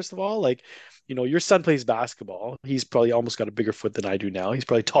sneakers, first of all? Like, your son plays basketball. He's probably almost got a bigger foot than I do now. He's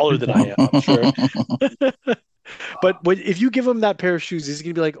probably taller than I am, I'm sure. But if you give him that pair of shoes, is he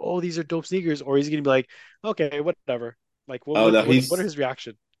going to be like, oh, these are dope sneakers? Or is he going to be like, okay, whatever? Like, what are his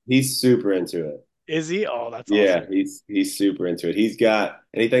reaction? He's super into it. Is he? Oh, that's awesome. Yeah, he's super into it.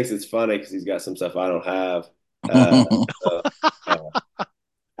 And he thinks it's funny because he's got some stuff I don't have.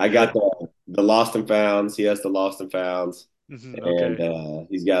 I got the Lost and Founds. He has the Lost and Founds. And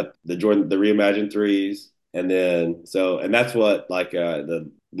he's got the Reimagined 3s. And then and that's what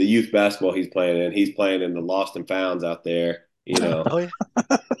the youth basketball he's playing in. He's playing in the Lost and Founds out there,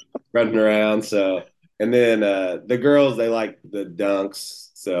 running around. So, and then the girls, they like the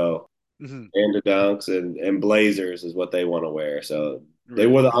Dunks. So. And the Dunks and Blazers is what they want to wear. So they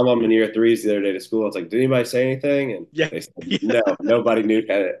wore the Alma Mater 3s the other day to school. It's like, did anybody say anything? And they said, no, nobody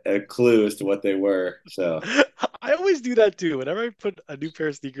had a clue as to what they were. So I always do that too. Whenever I put a new pair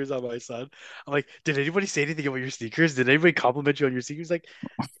of sneakers on my son, I'm like, did anybody say anything about your sneakers? Did anybody compliment you on your sneakers?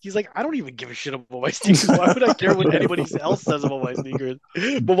 He's like, I don't even give a shit about my sneakers. Why would I care what anybody else says about my sneakers?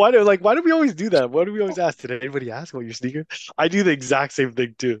 But why do we always do that? Why do we always ask? Did anybody ask about your sneakers? I do the exact same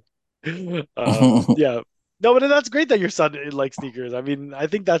thing too. Yeah, no, but that's great that your son likes sneakers. I mean, I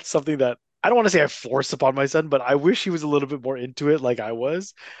think that's something that I don't want to say I forced upon my son, but I wish he was a little bit more into it like I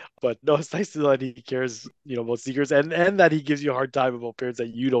was. But no, it's nice to know that he cares, about sneakers and that he gives you a hard time about pairs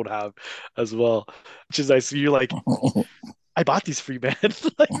that you don't have as well, which is nice. So you're like, I bought these for you, man.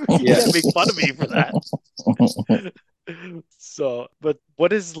 Like you Yeah. can't make fun of me for that. So, but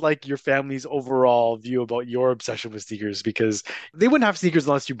what is like your family's overall view about your obsession with sneakers? Because they wouldn't have sneakers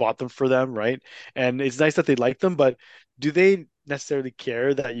unless you bought them for them, right? And it's nice that they like them, but do they necessarily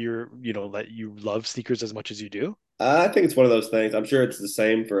care that that you love sneakers as much as you do? I think it's one of those things. I'm sure it's the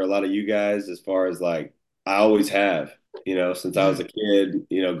same for a lot of you guys as far as like I always have, since I was a kid,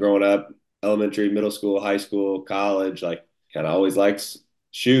 growing up, elementary, middle school, high school, college, like kind of always liked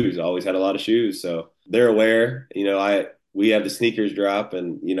shoes, always had a lot of shoes. So they're aware, we have the sneakers drop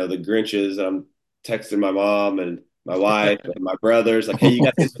and, the Grinches. I'm texting my mom and my wife and my brothers like, hey, you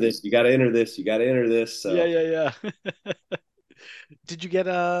got to enter this, you got to enter this, you got to enter this. Yeah, So yeah, yeah. Did you get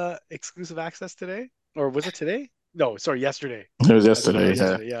exclusive access today? Or was it today? No, sorry, yesterday. It was I believe it yesterday. was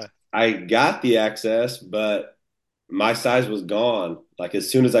Yeah. yesterday, yeah. I got the access, but my size was gone. Like as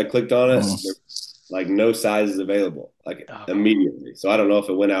soon as I clicked on it, there like no sizes available, like Oh, immediately. So I don't know if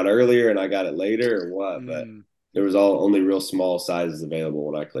it went out earlier and I got it later or what, but mm. there was all only real small sizes available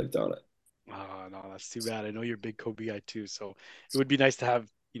when I clicked on it. Oh, no, that's too bad. I know you're a big Kobe guy too, so it would be nice to have,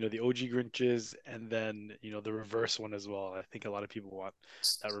 the OG Grinches and then, the reverse one as well. I think a lot of people want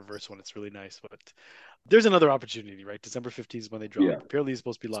that reverse one. It's really nice, but there's another opportunity, right? December 15th is when they drop. Yeah. Apparently, there's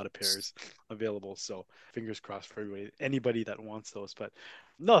supposed to be a lot of pairs available, so fingers crossed for anybody that wants those. But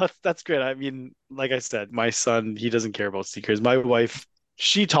no, that's great. I mean, like I said, my son, he doesn't care about sneakers. My wife,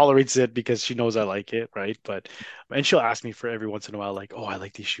 she tolerates it because she knows I like it, right? And she'll ask me for every once in a while, like, oh, I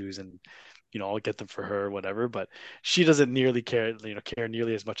like these shoes, and I'll get them for her, whatever. But she doesn't nearly care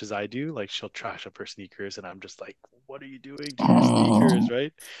nearly as much as I do. Like she'll trash up her sneakers, and I'm just like, what are you doing to your sneakers,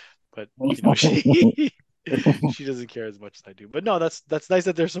 right? But she she doesn't care as much as I do. But no, that's nice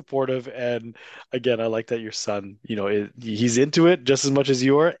that they're supportive. And again, I like that your son, he's into it just as much as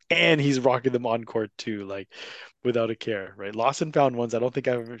you are, and he's rocking them on court too, like without a care, right? Lost and found ones. I don't think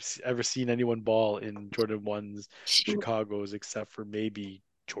I've ever seen anyone ball in Jordan ones, Chicago's, except for maybe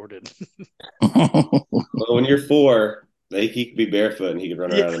Jordan. Well, when you're 4, he could be barefoot and he could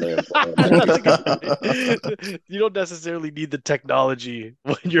run Yeah, around in there. that's a good point. You don't necessarily need the technology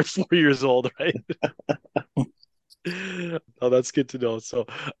when you're 4 years old, right? Oh, that's good to know. So,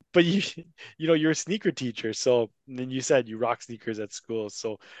 but you're a sneaker teacher. So, and then you said you rock sneakers at school.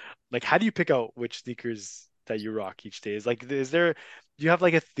 So, like, how do you pick out which sneakers that you rock each day? Do you have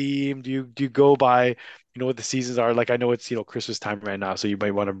like a theme? Do you go by, what the seasons are? Like, I know it's, Christmas time right now, so you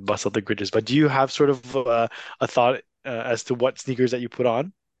might want to bust out the Grinches, but do you have sort of a thought as to what sneakers that you put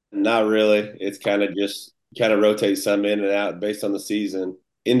on? Not really. It's kind of rotates some in and out based on the season.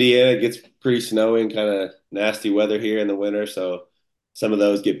 Indiana gets pretty snowy and kind of nasty weather here in the winter, so some of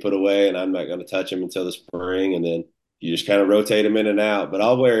those get put away, and I'm not going to touch them until the spring, and then you just kind of rotate them in and out. But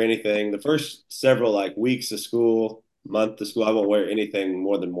I'll wear anything. The first several like weeks of school, month of school, I won't wear anything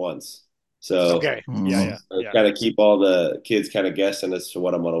more than once. So Okay. Yeah, yeah, kind of keep all the kids kind of guessing as to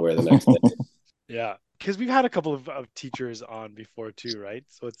what I'm going to wear the next day. yeah. Because we've had a couple of teachers on before too, right?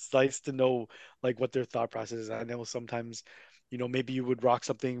 So it's nice to know like what their thought process is. I know sometimes, maybe you would rock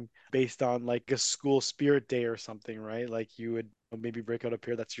something based on like a school spirit day or something, right? Like you would maybe break out a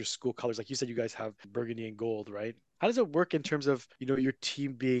pair that's your school colors. Like you said, you guys have burgundy and gold, right? How does it work in terms of, your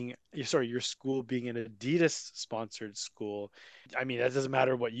team being, sorry, your school being an Adidas sponsored school? I mean, that doesn't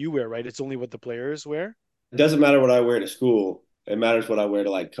matter what you wear, right? It's only what the players wear. It doesn't matter what I wear to school. It matters what I wear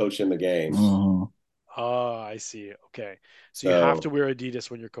to like coach in the games. Oh, I see. Okay. So you have to So wear Adidas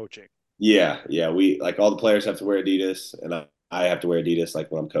when you're coaching. yeah, we like all the players have to wear Adidas, and I have to wear Adidas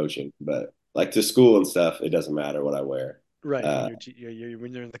like when I'm coaching. But like to school and stuff, it doesn't matter what I wear. Right. When Uh,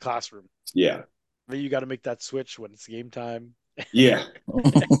 you're in the classroom. yeah, But you got to make that switch when it's game time. yeah,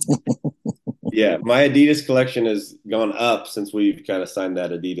 yeah. My Adidas collection has gone up since we've kind of signed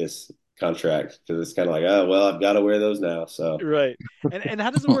that Adidas contract because it's kind of like, oh well, I've got to wear those now. So Right. And how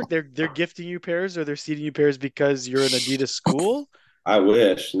does it work? They're gifting you pairs or they're seeding you pairs because you're an Adidas school? I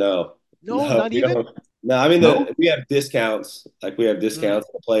wish no, No, no, not we even. don't. No, I mean No? we have discounts. Like we have Mm. discounts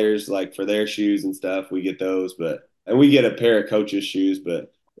for players like for their shoes and stuff. We get those, but and we get a pair of coaches' shoes,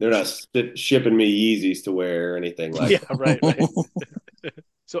 but they're not shipping me Yeezys to wear or anything like Yeah, that. right, right.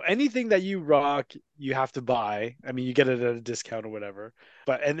 So anything that you rock, you have to buy. I mean, you get it at a discount or whatever.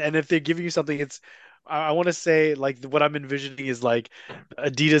 But and if they're giving you something, it's I want to say like what I'm envisioning is like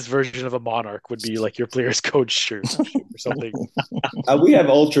Adidas version of a Monarch would be like your player's coach shirt or something. We have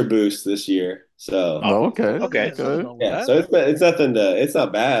Ultra Boost this year, so Oh, okay. Okay. There's nothing wrong with yeah. that. So it's nothing to it's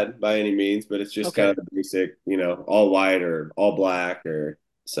not bad by any means, but it's just kind Okay. of the basic, all white or all black or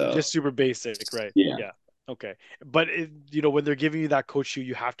so. Just super basic, right? Yeah. Yeah. Okay. But when they're giving you that coach shoe,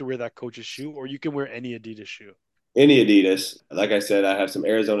 you have to wear that coach's shoe, or you can wear any Adidas shoe. Any Adidas. Like I said, I have some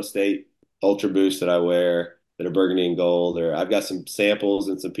Arizona State Ultra Boost that I wear that are burgundy and gold, or I've got some samples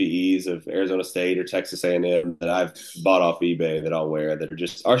and some PEs of Arizona State or Texas A&M that I've bought off eBay that I'll wear that are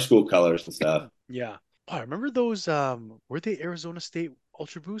just our school colors and stuff. Yeah. Oh, I remember those were they Arizona State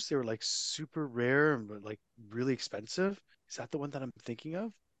Ultra Boosts? They were like super rare and like really expensive. Is that the one that I'm thinking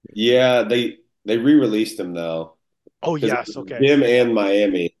of? Yeah, they re-released them though. Oh, Because yes. Okay. Jim Yeah. and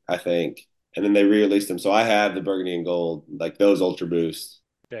Miami, I think. And then they re-released them. So I have the burgundy and gold, like those Ultra Boosts.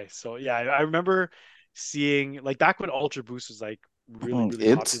 Okay. So yeah, I remember seeing like back when Ultra Boost was like really, really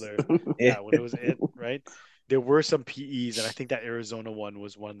It. popular. Yeah, when it was right? There were some PEs, and I think that Arizona one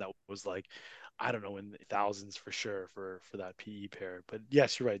was one that was like, I don't know, in the thousands for sure for that PE pair. But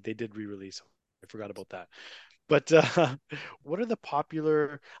yes, you're right. They did re-release. I forgot about that. But what are the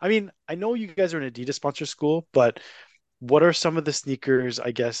popular? I mean, I know you guys are an Adidas sponsor school, but what are some of the sneakers,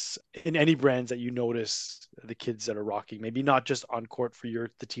 I guess, in any brands that you notice the kids that are rocking? Maybe not just on court for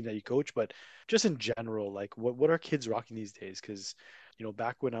the team that you coach, but just in general, like what are kids rocking these days? Because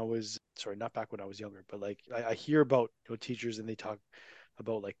back when I was sorry, not back when I was younger, but like I hear about teachers and they talk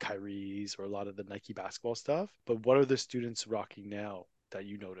about like Kyrie's or a lot of the Nike basketball stuff. But what are the students rocking now that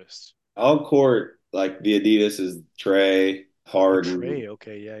you noticed? On court, like the Adidas is Trey, Harden, Trey,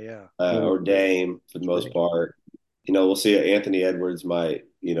 okay, yeah, yeah. or Dame for the most part. We'll see Anthony Edwards might,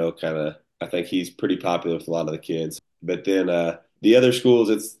 kind of, I think he's pretty popular with a lot of the kids. But then the other schools,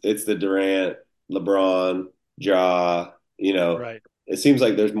 it's the Durant, LeBron, Ja, Right, it seems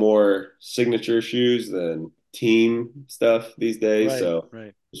like there's more signature shoes than team stuff these days. right, So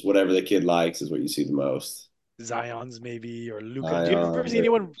right. just whatever the kid likes is what you see the most. Zion's maybe or Luca. Do you ever Zion, see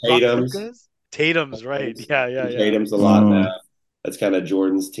anyone rock Tatum's, Luca's? Tatum's, right? Yeah, yeah, yeah. Tatum's a lot Mm. now. That's kind of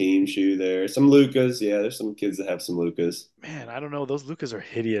Jordan's team shoe there. Some Lucas, yeah. There's some kids that have some Lucas. Man, I don't know. Those Lucas are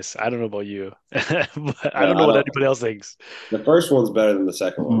hideous. I don't know about you, but I No, don't know I what don't. anybody else thinks. The first one's better than the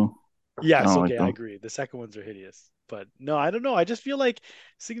second one. Mm. I Yes, don't okay, like I them. agree. The second ones are hideous. But no, I don't know. I just feel like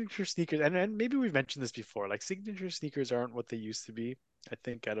signature sneakers, and maybe we've mentioned this before, like signature sneakers aren't what they used to be. I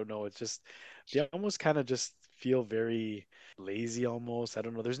don't know. It's just they almost kind of just feel very lazy almost. I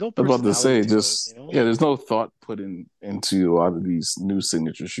don't know. There's no I'm about to personality say, to it, just yeah, there's no thought put into a lot of these new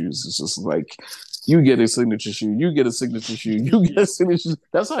signature shoes. It's just like you get a signature shoe, you get a signature shoe, you get a signature shoe.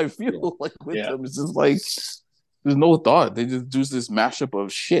 That's how I feel like with Yeah. them. It's just like there's no thought. They just do this mashup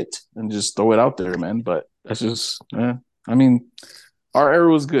of shit and just throw it out there, man. But that's just, I mean, our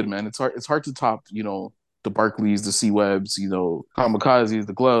era was good, man. It's hard to top, the Barclays, the C Webs, Kamikazes,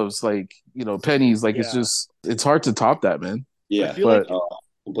 the gloves, like, pennies. Like Yeah. it's hard to top that, man. Yeah, I feel like But oh,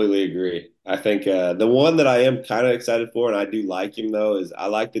 completely agree. I think the one that I am kind of excited for, and I do like him though, is I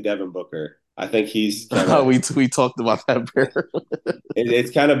like the Devin Booker. I think he's kind of we talked about that pair.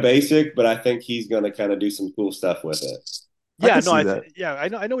 it's kind of basic, but I think he's going to kind of do some cool stuff with it. I yeah, can no, see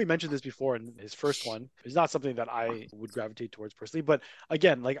that. I know we mentioned this before in his first one. It's not something that I would gravitate towards personally, but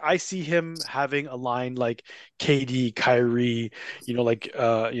again, like I see him having a line like KD, Kyrie, a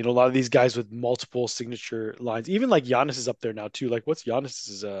lot of these guys with multiple signature lines. Even like Giannis is up there now too. Like what's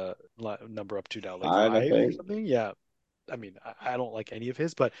Giannis's number up to now? Like I 5 or think. something? Yeah. I mean, I don't like any of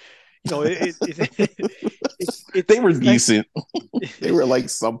his, but it's They were it's nice. decent. They were like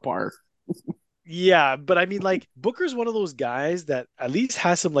subpar. Yeah, but I mean, like Booker's one of those guys that at least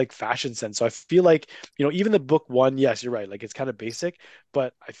has some like fashion sense. So I feel like, even the book one, yes, you're right. Like it's kind of basic,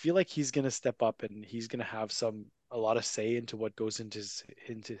 but I feel like he's gonna step up and he's gonna have a lot of say into what goes into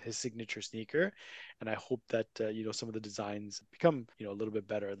his signature sneaker. And I hope that some of the designs become a little bit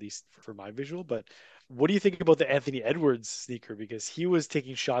better, at least for my visual. But what do you think about the Anthony Edwards sneaker? Because he was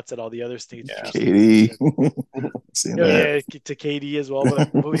taking shots at all the other signature Katie. sneakers. Seen Yeah, that. yeah, to KD as well.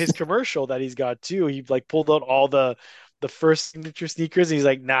 But his commercial that he's got too, he like pulled out all the first signature sneakers. And he's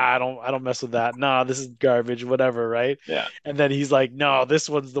like, nah, I don't mess with that. Nah, this is garbage, whatever, right? Yeah. And then he's like, no, this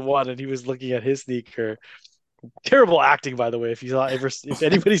one's the one. And he was looking at his sneaker. Terrible acting, by the way. If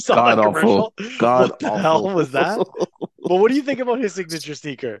anybody saw God that awful. commercial, God what the awful. hell was that? But what do you think about his signature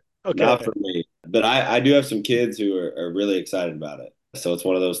sneaker? Okay, Not for me. But I do have some kids who are really excited about it. So it's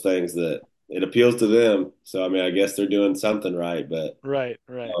one of those things that it appeals to them. So I mean, I guess they're doing something right, but Right.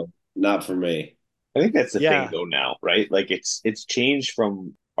 not for me. I think that's the thing Yeah. though now, right? Like it's changed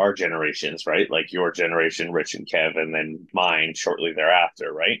from our generations, right? Like your generation, Rich and Kev, and then mine shortly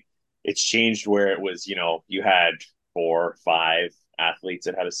thereafter, right? It's changed where it was, you had 4, 5 athletes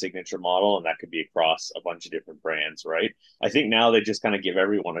that had a signature model, and that could be across a bunch of different brands, right? I think now they just kind of give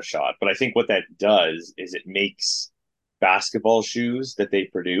everyone a shot. But I think what that does is it makes basketball shoes that they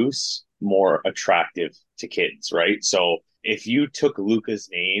produce more attractive to kids, right? So if you took Luka's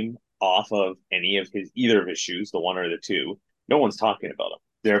name off of any of his either of his shoes, the one or the two, no one's talking about them.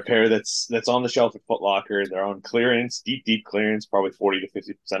 They're a pair that's on the shelf at Foot Locker. They're on clearance, deep clearance, probably 40 to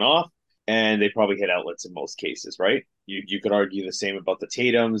 50% off, and they probably hit outlets in most cases, right? You could argue the same about the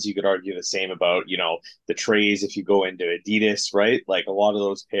Tatums. You could argue the same about the Trays if you go into Adidas, right? Like a lot of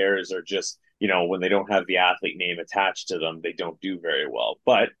those pairs are just when they don't have the athlete name attached to them, they don't do very well.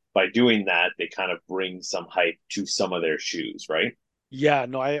 But by doing that, they kind of bring some hype to some of their shoes, right? Yeah,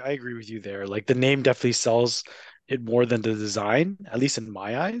 no, I agree with you there. Like the name definitely sells it more than the design, at least in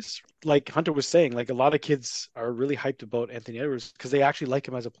my eyes. Like Hunter was saying, like a lot of kids are really hyped about Anthony Edwards because they actually like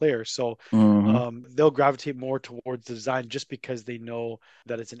him as a player. So Mhm. they'll gravitate more towards the design just because they know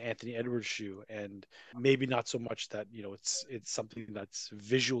that it's an Anthony Edwards shoe, and maybe not so much that it's something that's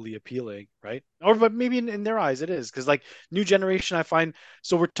visually appealing, right? Or but maybe in their eyes it is because like new generation, I find.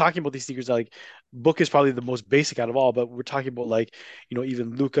 So we're talking about these sneakers like Book is probably the most basic out of all, but we're talking about like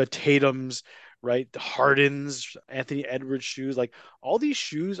even Luka, Tatum's, right? The Harden's, Anthony Edwards shoes, like all these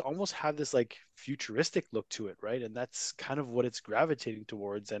shoes almost have this like futuristic look to it, right? And that's kind of what it's gravitating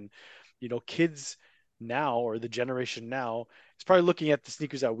towards. And kids now or the generation now is probably looking at the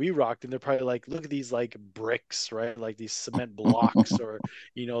sneakers that we rocked and they're probably like, look at these like bricks, right? Like these cement blocks, or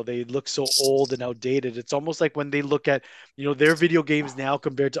they look so old and outdated. It's almost like when they look at their video games now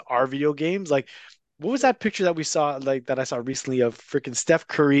compared to our video games, like what was that picture that we saw, like that I saw recently of freaking Steph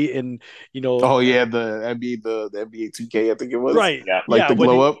Curry in, Oh the yeah, the NBA, the NBA 2K, I think it was right. Yeah. like Yeah. the When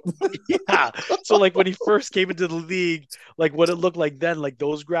glow he, up. yeah. So like when he first came into the league, like what it looked like then, like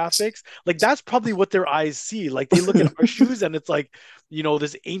those graphics, like that's probably what their eyes see. Like they look at our shoes and it's like,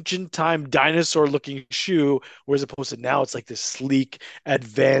 this ancient time dinosaur looking shoe, whereas opposed to now it's like this sleek,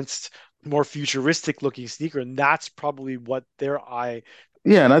 advanced, more futuristic looking sneaker. And that's probably what their eye.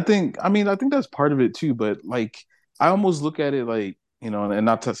 Yeah, and I think that's part of it too. But like, I almost look at it like and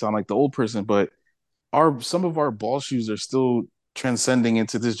not to sound like the old person, but our some of our ball shoes are still transcending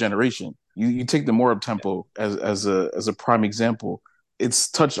into this generation. You take the more up tempo as a prime example.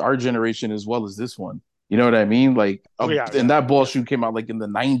 It's touched our generation as well as this one. You know what I mean? Like, Oh yeah, and yeah, that ball yeah. shoe came out like in the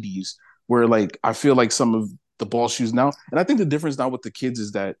 '90s, where like I feel like some of the ball shoes now, and I think the difference now with the kids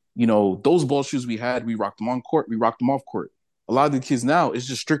is that those ball shoes we had, we rocked them on court, we rocked them off court. A lot of the kids now is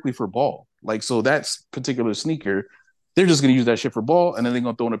just strictly for ball. Like, so that particular sneaker, they're just gonna use that shit for ball, and then they're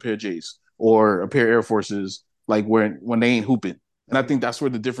gonna throw in a pair of J's or a pair of Air Forces, like when they ain't hooping. And I Mhm. think that's where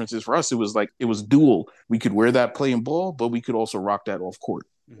the difference is for us. It was like it was dual. We could wear that playing ball, but we could also rock that off court.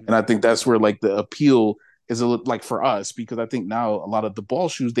 Mhm. And I think that's where like the appeal is like for us, because I think now a lot of the ball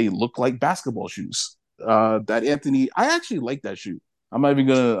shoes, they look like basketball shoes. That Anthony, I actually like that shoe. I'm not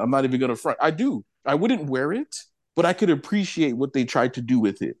even gonna front. I do. I wouldn't wear it, but I could appreciate what they tried to do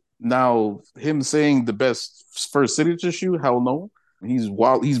with it. Now, him saying the best first signature shoe, hell no. He's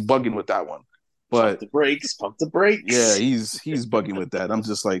wild. He's bugging with that one. Pump But the brakes, pump the yeah, brakes. he's bugging with that. I'm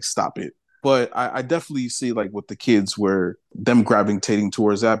just like, stop it. But I definitely see like with the kids where them gravitating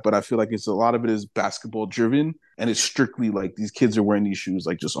towards that. But I feel like it's a lot of it is basketball driven, and it's strictly like these kids are wearing these shoes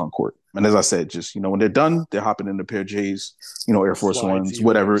like just on court. And as I said, just when they're done, they're hopping in a pair of J's, Air Force Slides Ones, even or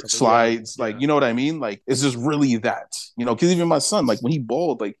whatever, something. Yeah, slides, like yeah. you know what I mean? Like it's just really that. Because even my son, like when he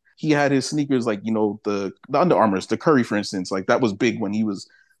balled, like he had his sneakers, like the Under Armours, the Curry, for instance, like that was big when he was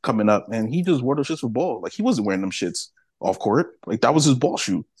coming up, and he just wore those shits for ball. Like he wasn't wearing them shits off court. Like that was his ball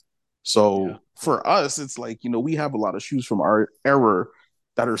shoe. Yeah, So yeah. for us, it's like, we have a lot of shoes from our era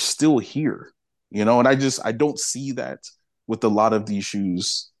that are still here, and I don't see that with a lot of these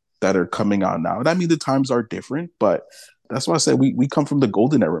shoes that are coming out now. And I mean, the times are different, but that's why I said we come from the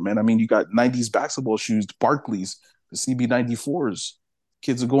golden era, man. I mean, you got 90s basketball shoes, Barclays, the CB94s.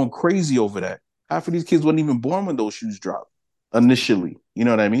 Kids are going crazy over that. Half of these kids weren't even born when those shoes dropped initially. You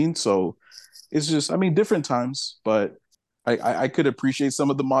know what I mean? So it's just, I mean, different times, but I could appreciate some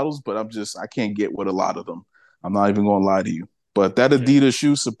of the models, but I can't get with a lot of them. I'm not even gonna lie to you. But that Yeah. Adidas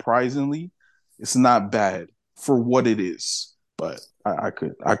shoe, surprisingly, it's not bad for what it is. But I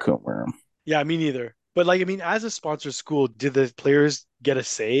couldn't wear them. Yeah, me neither. But like, I mean, as a sponsored school, did the players get a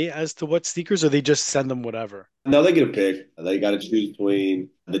say as to what sneakers, or they just send them whatever? No, they get a pick. They got to choose between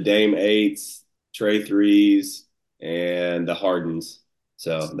the Dame 8s, Trey 3s, and the Hardens.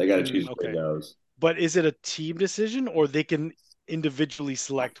 So they got to choose between Okay. those. But is it a team decision, or they can individually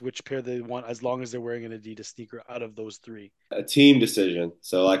select which pair they want as long as they're wearing an Adidas sneaker out of those three? A team decision.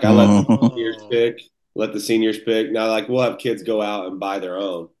 So like I Oh, let the seniors pick. Now like we'll have kids go out and buy their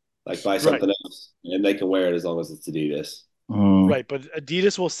own, like buy right. something else, and they can wear it as long as it's Adidas. Right, but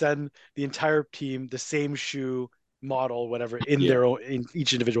Adidas will send the entire team the same shoe model, whatever, in Yeah, their own in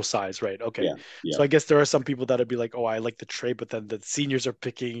each individual size, right? Okay. yeah, yeah, So I guess there are some people that'd be like, "Oh, I like the Trey," but then the seniors are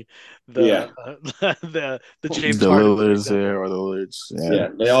picking yeah, the the James The Harden, for Lillards example. there or the Lillards. yeah.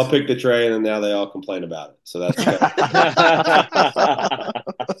 They all pick the tray, and then now they all complain about it. So that's kind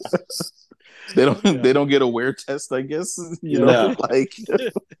They don't Yeah. they don't get a wear test, I guess. No. Like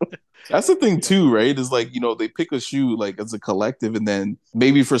that's the thing too, right? Is like, they pick a shoe like as a collective, and then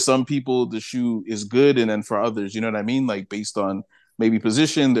maybe for some people the shoe is good, and then for others, you know what I mean? Like based on maybe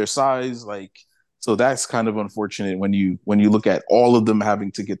position, their size, like so that's kind of unfortunate when you look at all of them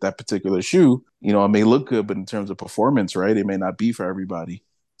having to get that particular shoe. It may look good, but in terms of performance, right, it may not be for everybody.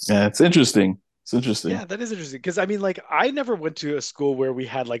 Yeah, it's interesting. It's interesting. Yeah, that is interesting because I mean, like, I never went to a school where we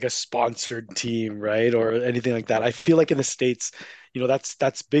had like a sponsored team, right, or anything like that. I feel like in the States,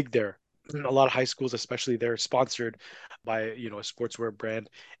 that's big there. A lot of high schools, especially, they're sponsored by a sportswear brand,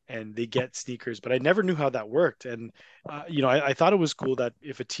 and they get sneakers. But I never knew how that worked, and I thought it was cool that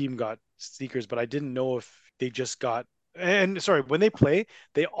if a team got sneakers, but I didn't know if they just got. And sorry, when they play,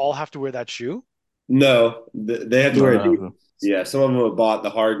 they all have to wear that shoe. No, they have to No, wear no, Adidas. no. Yeah, some of them have bought the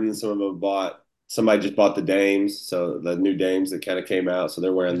Hardens, some of them have bought. Somebody just bought the Dames, so the new Dames that kind of came out, so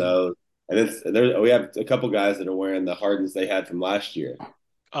they're wearing Mhm. those. And we have a couple guys that are wearing the Hardens they had from last year.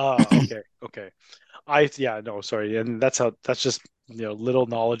 Okay, okay. Yeah, no, sorry. And that's just, little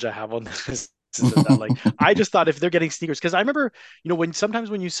knowledge I have on this is that like I just thought if they're getting sneakers, because I remember, when sometimes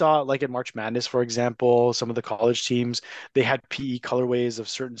when you saw like in March Madness, for example, some of the college teams, they had PE colorways of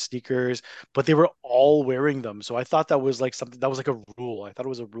certain sneakers, but they were all wearing them. So I thought that was like something that was like a rule. I thought it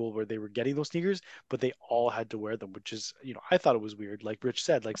was a rule where they were getting those sneakers, but they all had to wear them, which is, I thought it was weird. Like Rich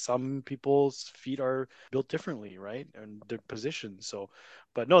said, like some people's feet are built differently, right? And their positions. So,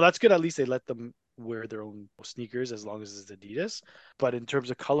 but no, that's good. At least they let them wear their own sneakers as long as it's Adidas. But in terms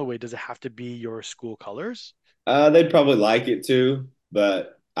of colorway, does it have to be your school colors? They'd probably like it too,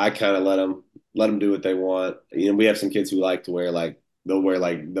 but I kind of let them do what they want. We have some kids who like to wear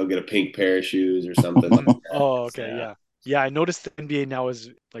they'll get a pink pair of shoes or something like that. Oh, okay, Yeah. yeah. Yeah, I noticed the NBA now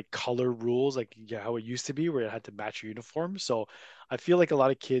is like color rules, like yeah, how it used to be where it had to match your uniform. So I feel like a lot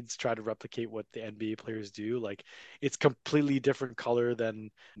of kids try to replicate what the NBA players do. Like it's completely different color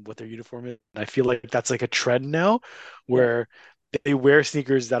than what their uniform is. And I feel like that's like a trend now Yeah. where they wear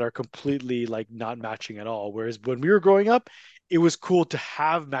sneakers that are completely like not matching at all. Whereas when we were growing up, it was cool to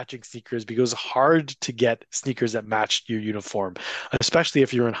have matching sneakers because it was hard to get sneakers that matched your uniform, especially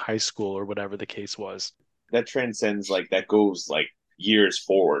if you're in high school or whatever the case was. That transcends like that goes like years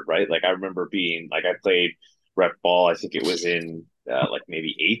forward, right? Like I remember being like I played rep ball. I think it was in like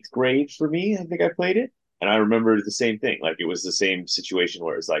maybe eighth grade for me. I think I played it, and I remember the same thing. Like it was the same situation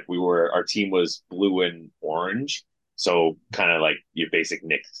where it's like our team was blue and orange, so kind of like your basic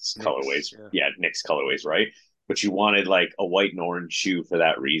Knicks Knicks, colorways. yeah. Yeah, Knicks colorways, right? But you wanted like a white and orange shoe for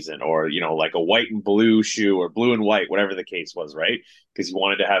that reason, or like a white and blue shoe, or blue and white, whatever the case was, right? Because you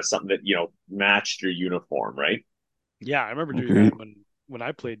wanted to have something that matched your uniform, right? Yeah, I remember doing Agreed. that when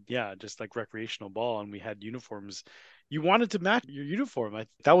I played, yeah, just like recreational ball and we had uniforms. You wanted to match your uniform.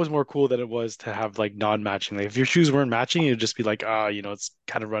 That was more cool than it was to have like non-matching. Like if your shoes weren't matching, it'd just be like, it's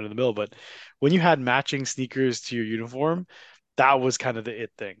kind of run of the mill. But when you had matching sneakers to your uniform, that was kind of the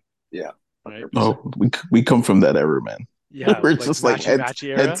it thing, Yeah. right? 100%. Oh, we come from that era, man. Yeah, We're like just like matchy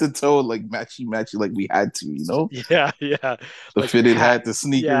head era. to toe, like matchy, like we had to. Yeah, yeah. The Like fitted hat. hat, the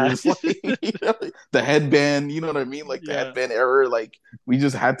Yeah. sneakers, like the headband, you know what I mean? Like the Yeah. headband era, like we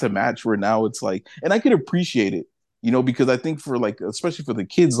just had to match where now it's like, and I could appreciate it, because I think for like, especially for the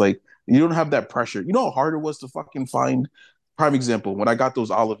kids, like you don't have that pressure. You know how hard it was to fucking find, prime example, when I got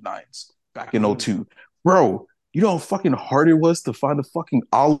those olive nines back in Mhm. '02, bro, you know how fucking hard it was to find a fucking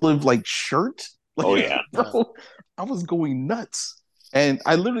olive like shirt? Oh Like, Yeah, yeah. yeah. bro, I was going nuts. And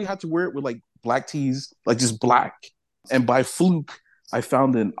I literally had to wear it with like black tees, like just black. And by fluke, I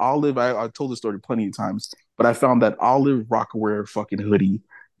found an olive. I told the story plenty of times, but I found that olive Rockaware fucking hoodie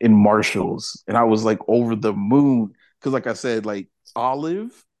in Marshalls. And I was like over the moon. Cause like I said, like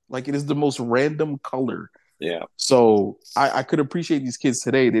olive, like it is the most random color. Yeah. So I could appreciate these kids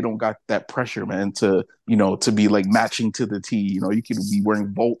today. They don't got that pressure, man, to be like matching to the T. You could be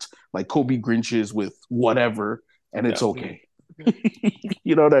wearing Volt like Kobe Grinches with whatever, and it's Yeah. okay.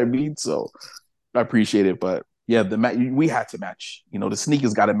 You know what I mean? So I appreciate it, but yeah, we had to match. The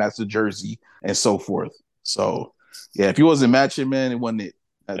sneakers got to match the jersey and so forth. So yeah, if he wasn't matching, man, it wasn't it.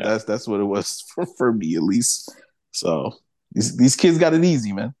 Yeah. That's what it was for me at least. So these kids got it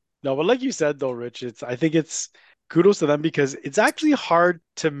easy, man. No, but like you said though, Rich, I think it's kudos to them because it's actually hard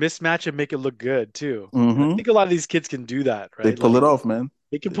to mismatch and make it look good too. And I Hmm. think a lot of these kids can do that, They right? pull it Like off, man.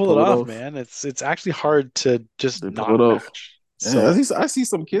 they can They pull it pull it off, off. man. It's actually hard to just They pull not it off. match. Yeah, So I see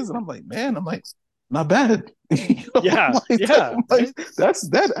some kids, and I'm like, man, not bad. yeah, yeah, I'm like, right.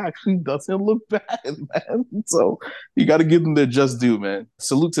 that actually doesn't look bad, man. So you got to give them their just due, man.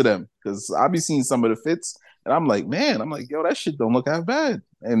 Salute to them because I be seeing some of the fits, and I'm like, yo, that shit don't look that bad.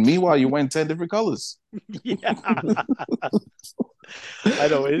 And meanwhile, you're wearing 10 different colors. Yeah. I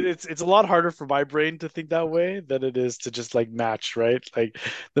know it's a lot harder for my brain to think that way than it is to just like match, right? Like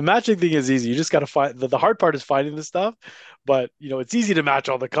the matching thing is easy. You just got to find the hard part is finding the stuff, but it's easy to match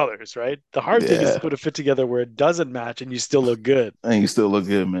all the colors, right? The hard thing is to Yeah, put a fit together where it doesn't match and you still look good. and you still look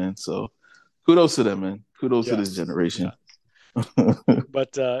good, man. So kudos to them, man. Kudos to Yeah, this generation. yeah.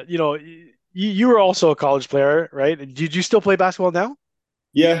 But you were also a college player, right? Did you still play basketball now?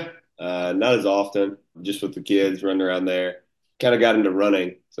 Yeah, not as often, just with the kids running around there. Kind of got into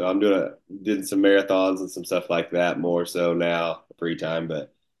running, so I'm doing some marathons and some stuff like that more so now, free time.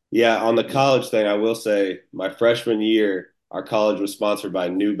 But yeah, on the college thing, I will say my freshman year, our college was sponsored by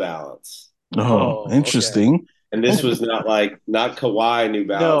New Balance, Oh, Oh, okay. interesting. and this was not Kawhi New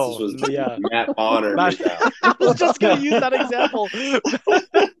Balance. This No, was yeah. Matt Bonner New Matt, Balance. I was just gonna use that example.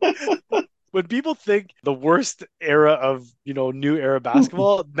 When people think the worst era of new era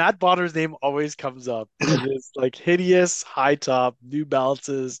basketball, Matt Bonner's name always comes up. It is like hideous high top New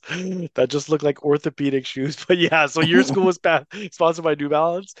Balances that just look like orthopedic shoes. But yeah, so your school was sponsored by New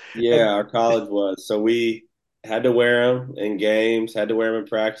Balance, Yeah, and our college was. So we had to wear them in games, had to wear them in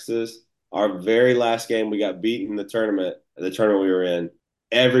practices. Our very last game, we got beaten in the tournament we were in.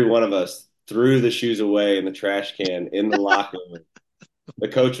 Every one of us threw the shoes away in the trash can in the locker room. The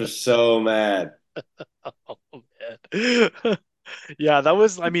coach was so mad. oh man. Yeah, that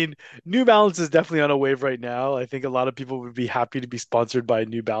was, I mean, New Balance is definitely on a wave right now. I think a lot of people would be happy to be sponsored by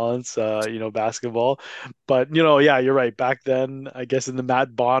New Balance, basketball. But, yeah, you're right. Back then, I guess in the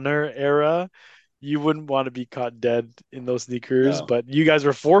Matt Bonner era, you wouldn't want to be caught dead in those sneakers, No, but you guys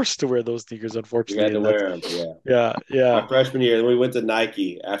were forced to wear those sneakers, we unfortunately. had to And that's, wear them. Yeah. yeah, yeah, My freshman year, then we went to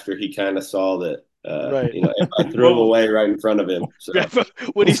Nike after he kind of saw that, right. I threw them Well, away right in front of him. yeah, So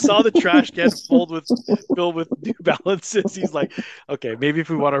when he saw the trash can filled with New Balances, he's like, okay, maybe if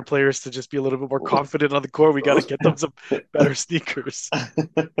we want our players to just be a little bit more confident on the court, we got to get them some better sneakers.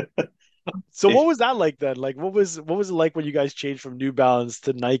 So what was that like then? Like what was it like when you guys changed from New Balance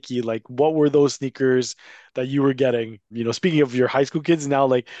to Nike? Like what were those sneakers that you were getting? Speaking of your high school kids now,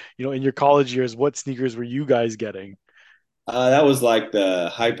 like, in your college years, what sneakers were you guys getting? that was like the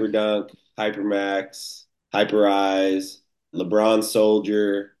Hyper Dunk, Hyper Max, Hyper Eyes, LeBron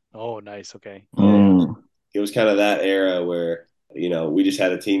Soldier. Oh, nice. Okay. Yeah, Mm. it was kind of that era where we just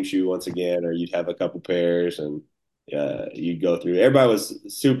had a team shoe once again, or you'd have a couple pairs, and you'd go through. Everybody was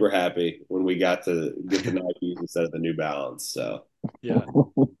super happy when we got to get the Nikes instead of the New Balance. So Yeah.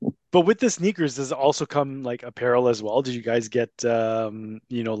 But with the sneakers, does it also come like apparel as well? Did you guys get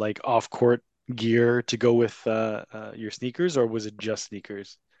like off court gear to go with your sneakers, or was it just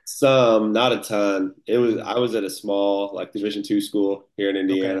sneakers? some, not a ton. Mm, I was at a small like Division II school here in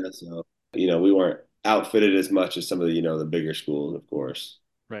okay, Indiana, so we weren't outfitted as much as some of the bigger schools, of course.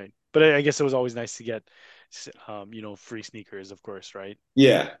 right. But I guess it was always nice to get free sneakers, of course, right?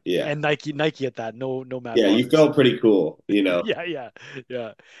 Yeah, yeah, And Nike at that. No Mad yeah. You Bonners. felt pretty cool. Yeah, yeah,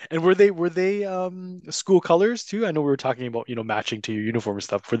 yeah. And were they school colors too? I know we were talking about, matching to your uniform and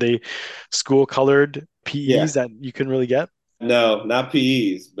stuff. Were they school colored Yeah. PEs that you couldn't really get? No, not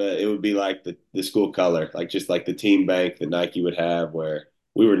PEs, but it would be like the school color, like just like the team bank that Nike would have, where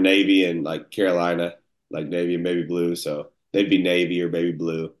we were Navy and like Carolina, like Navy and baby blue. So they'd be Navy or baby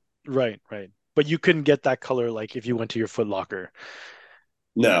blue. Right, right. But you couldn't get that color like if you went to your Foot Locker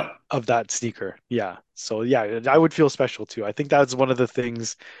No, of that sneaker. Yeah. So yeah, I would feel special too. I think that's one of the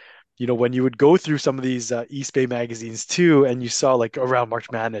things, when you would go through some of these East Bay magazines too, and you saw like around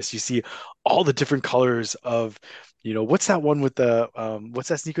March Madness, you see all the different colors of, what's that one with what's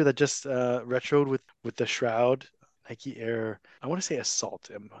that sneaker that just retroed with the shroud? Nike Air. I want to say Assault.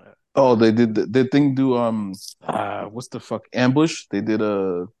 Oh, they did the thing. Do what's the fuck Ambush? They did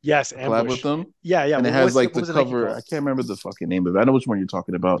Yes, a collab with Ambush. them, Yeah. and it What has like what the was the Nike cover. I called? can't remember the fucking name of it. I know which one you're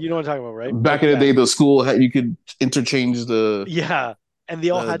talking about. You know what I'm talking about, right? Back Like in the that. day, the school had, you could interchange Yeah. And they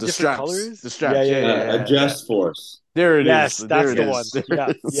all had the different straps. The colors. Yeah, straps. yeah, Yeah, yeah, yeah, yeah, yeah. yeah. Adjust Force. There it is. Yes, There that's it the is. one. There Yeah,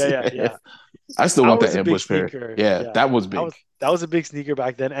 it is. yeah, yeah, Yeah. yeah. I still That want was that a big ambush pair. sneaker. Yeah, Yeah. that was That big. was that was a big sneaker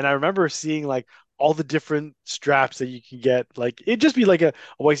back then. And I remember seeing like all the different straps that you could get. Like it'd just be like a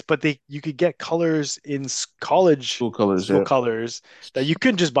waist, but you could get colors in college Cool colors. school Yeah. colors that you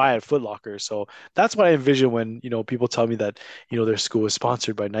couldn't just buy at Foot Locker. So that's what I envision when, people tell me that, their school was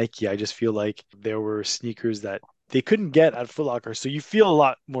sponsored by Nike. I just feel like there were sneakers that they couldn't get at Foot Locker. So you feel a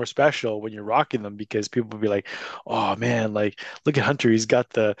lot more special when you're rocking them because people will be like, oh man, like look at Hunter, he's got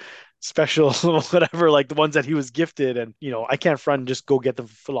the special whatever, like the ones that he was gifted. And I can't front and just go get the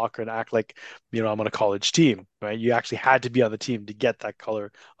Foot Locker and act like I'm on a college team, right? You actually had to be on the team to get that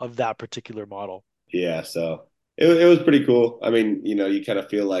color of that particular model. Yeah, so it was pretty cool. I mean, you kind of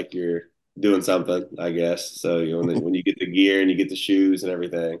feel like you're doing something, I guess. So when you get the gear and you get the shoes and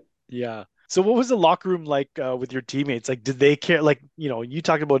everything. Yeah. So what was the locker room like with your teammates? Like, did they care? Like, you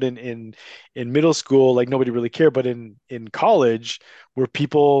talked about in middle school, like nobody really cared, but in college, were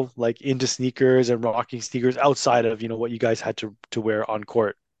people like into sneakers and rocking sneakers outside of what you guys had to wear on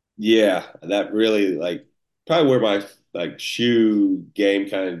court? Yeah, that really like probably where my like shoe game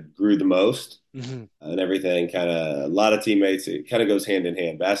kind of grew the most Hmm. and everything kind of a lot of teammates it kind of goes hand in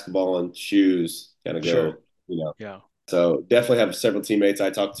hand. Basketball and shoes kind of Sure. go, Yeah. So definitely have several teammates I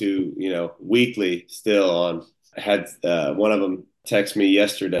talk to, weekly still on. I had one of them text me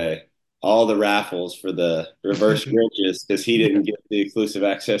yesterday all the raffles for the reverse Grinches because he Yeah. didn't get the exclusive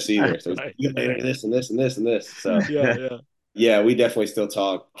access either. So Right. you got this and this and this and this. So Yeah. Yeah. yeah, we definitely still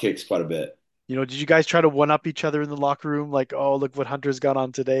talk kicks quite a bit. Did you guys try to one up each other in the locker room? Like, oh, look what Hunter's got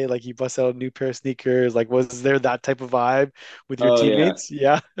on today. Like, he busts out a new pair of sneakers. Like, was there that type of vibe with your Oh yeah, teammates?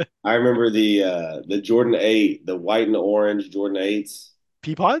 Yeah. I remember the Jordan 8, the white and orange Jordan 8s.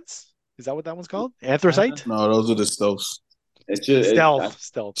 Peapods? Is that what that one's called? Anthracite? No, those are the Stealths. It's just Stealth. Okay.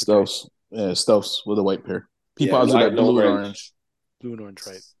 Stealths. Yeah, Stealths with a white pair. yeah, Peapods are white that and blue and orange. orange. Blue and orange,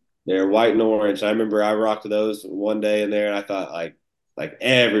 right? They're white and orange. I remember I rocked those one day in there, and I thought like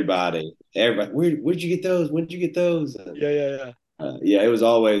everybody, where'd you get those? When'd you get those? And, Yeah, yeah, yeah. yeah, it was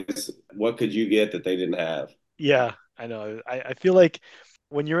always what could you get that they didn't have? Yeah, I know. I feel like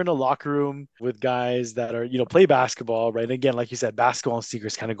when you're in a locker room with guys that are, play basketball, right? And again, like you said, basketball and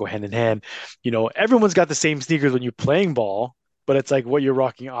sneakers kind of go hand in hand. Everyone's got the same sneakers when you're playing ball, but it's like what you're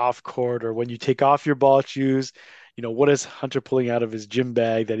rocking off court or when you take off your ball shoes. What is Hunter pulling out of his gym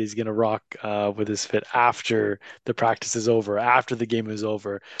bag that he's going to rock with his fit after the practice is over, after the game is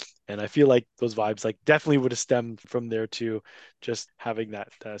over? And I feel like those vibes like definitely would have stemmed from there too, just having that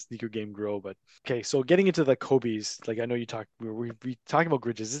sneaker game grow. But okay, so getting into the Kobe's, like I know you talked, we talking about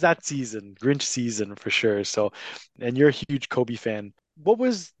Grinches. Is that season, Grinch season for sure. So, and you're a huge Kobe fan. What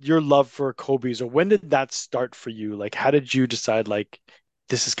was your love for Kobe's, or when did that start for you? Like, how did you decide like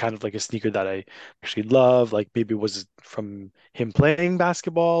this is kind of like a sneaker that I actually love? Like maybe was it from him playing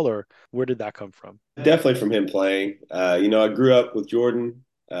basketball, or where did that come from? Definitely from him playing. I grew up with Jordan,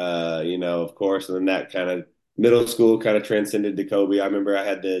 of course, and then that kind of middle school kind of transcended to Kobe. I remember I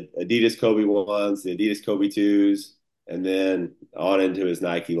had the Adidas Kobe ones, the Adidas Kobe twos, and then on into his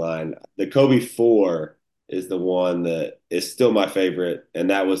Nike line. The Kobe 4 is the one that is still my favorite, and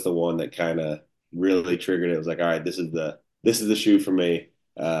that was the one that kind of really triggered it. It was like, all right, this is the shoe for me.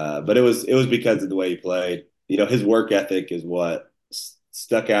 But it was because of the way he played. His work ethic is what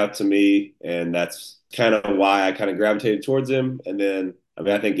stuck out to me, and that's kind of why I kind of gravitated towards him. And then, I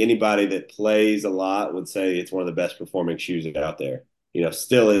mean, I think anybody that plays a lot would say it's one of the best performing shoes out there.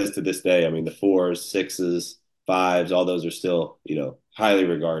 Still is to this day. I mean, the 4s, 6s, 5s, all those are still, highly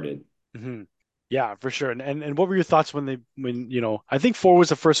regarded. Hmm. Yeah, for sure. And what were your thoughts when I think 4 was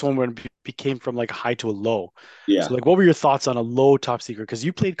the first one when it became from like a high to a low. Yeah. So like what were your thoughts on a low top secret? Because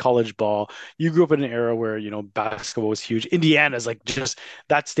you played college ball, you grew up in an era where, basketball was huge. Indiana's like just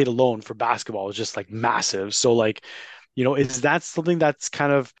that state alone for basketball was just like massive. So like, is that something that's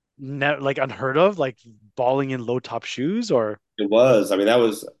kind of like unheard of, like balling in low top shoes or It was. I mean, I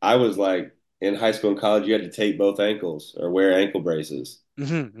was like in high school and college, you had to tape both ankles or wear ankle braces.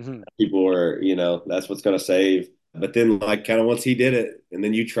 hmm. People were, that's what's going to save. But then like kind of once he did it and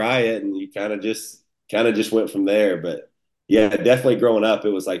then you try it and you kind of just went from there. But yeah, definitely growing up, it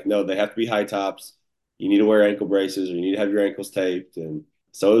was like, no, they have to be high tops. You need to wear ankle braces or you need to have your ankles taped. And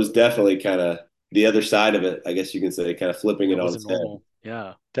so it was definitely kind of the other side of it, I guess you can say, kind of flipping That it on wasn't its head. normal.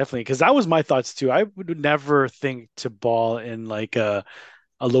 Yeah, definitely. Because that was my thoughts too. I would never think to ball in like a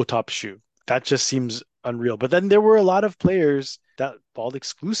low top shoe. That just seems unreal. But then there were a lot of players that balled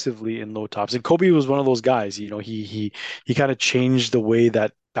exclusively in low tops, and Kobe was one of those guys. He kind of changed the way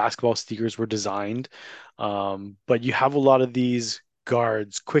that basketball sneakers were designed. But you have a lot of these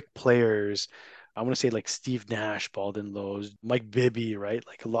guards, quick players. I want to say like Steve Nash balled in lows, Mike Bibby, right?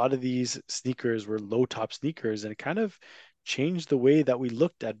 Like a lot of these sneakers were low top sneakers, and it kind of changed the way that we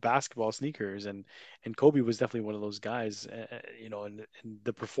looked at basketball sneakers. And Kobe was definitely one of those guys, and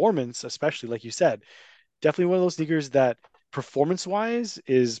the performance, especially like you said, definitely one of those sneakers that performance wise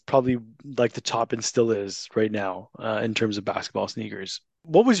is probably like the top and still is right now in terms of basketball sneakers.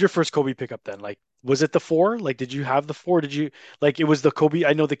 What was your first Kobe pickup then? Like, was it the four? Like, did you have the four? Did you like it was the Kobe?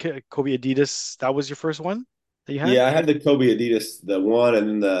 I know the Kobe Adidas. That was your first one that you had? Yeah, I had the Kobe Adidas, the one, and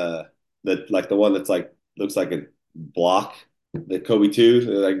then the like the one that's like looks like a block, the Kobe 2.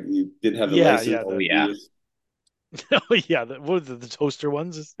 Like you didn't have the Yeah, laces. yeah, Oh yeah, Adidas. oh yeah. What are the toaster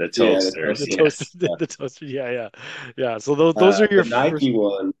ones? the Yeah, the toasters. The Toasters. toaster, Yes. the toaster. Yeah, yeah, yeah. So those are your The first. Nike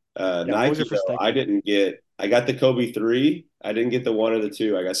one, Yeah, what was your Nike first though, I Nike? didn't get. I got the Kobe 3. I didn't get the one or the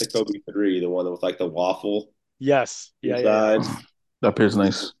two. I got the Kobe 3, the one that was like the waffle Yes. Yeah, yeah, yeah. inside. That pair's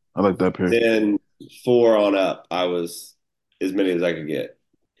nice. I like that pair. Then 4 on up, I was as many as I could get.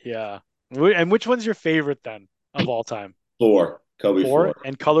 Yeah. And which one's your favorite then of all time? 4, Kobe Four 4,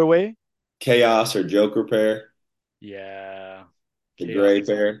 and colorway? Chaos or Joker pair, Yeah. the Chaos gray is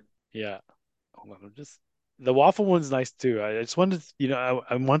one. pair. Yeah. Hold on, just the waffle one's nice too. I just wanted,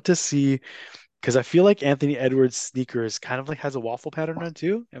 I want to see because I feel like Anthony Edwards sneakers kind of like has a waffle pattern on it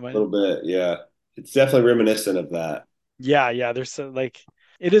too. Am A I? little bit, yeah. It's definitely reminiscent of that. Yeah, yeah. There's like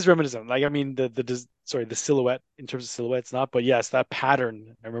it is reminiscent. Like I mean the silhouette in terms of silhouette's not, but yes, that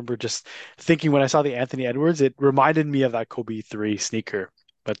pattern. I remember just thinking when I saw the Anthony Edwards, it reminded me of that Kobe 3 sneaker.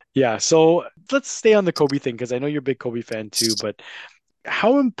 But yeah, so let's stay on the Kobe thing because I know you're a big Kobe fan too. But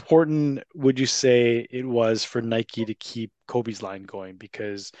how important would you say it was for Nike to keep Kobe's line going?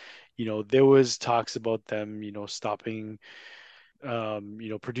 Because there was talks about them, stopping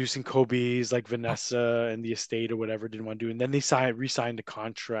producing Kobe's like Vanessa and the estate or whatever didn't want to do. And then they re-signed a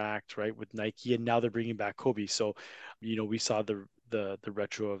contract, right, with Nike, and now they're bringing back Kobe. So, we saw the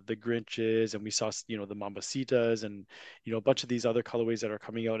retro of the Grinches, and we saw the Mambacitas, and a bunch of these other colorways that are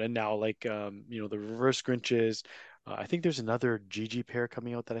coming out, and now like the reverse Grinches. I think there's another Gigi pair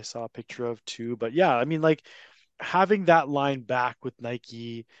coming out that I saw a picture of too. But yeah, I mean like having that line back with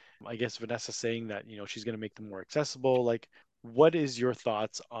Nike, I guess Vanessa saying that, she's going to make them more accessible. Like, what is your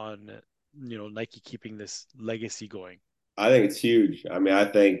thoughts on, Nike keeping this legacy going? I think it's huge. I mean, I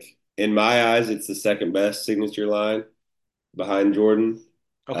think in my eyes, it's the second best signature line behind Jordan.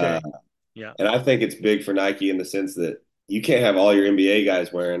 Uh, Okay. Yeah. and I think it's big for Nike in the sense that you can't have all your NBA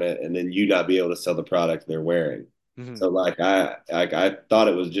guys wearing it and then you not be able to sell the product they're wearing. Hmm. So I thought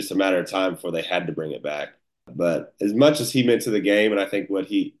it was just a matter of time before they had to bring it back. But as much as he meant to the game, and I think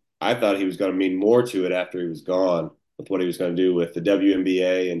I thought he was going to mean more to it after he was gone with what he was going to do with the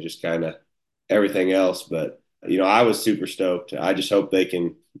WNBA and just kind of everything else. But I was super stoked. I just hope they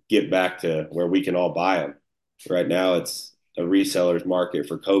can get back to where we can all buy them. Right now, it's a reseller's market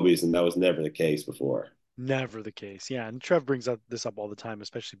for Kobe's, and that was never the case before. Never the case. Yeah. And Trev brings up this up all the time,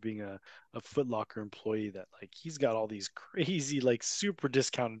 especially being a Foot Locker employee that like he's got all these crazy, like super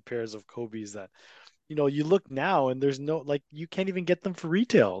discounted pairs of Kobe's that you look now and there's no like you can't even get them for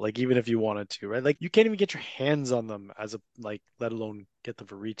retail, like even if you wanted to, right? Like you can't even get your hands on them as a like, let alone get them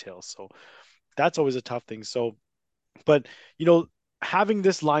for retail. So that's always a tough thing. So, but having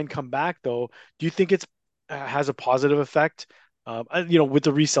this line come back though, do you think it's has a positive effect? With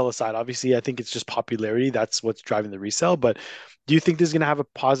the reseller side, obviously, I think it's just popularity. That's what's driving the resale. But do you think this is going to have a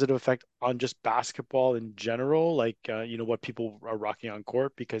positive effect on just basketball in general? Like, what people are rocking on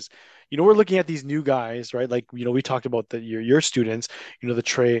court? Because, we're looking at these new guys, right? Like, we talked about your students, the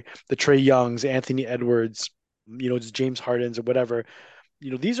Trey Youngs, Anthony Edwards, just James Hardens or whatever.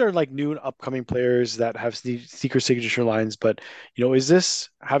 These are like new and upcoming players that have secret signature lines. But, is this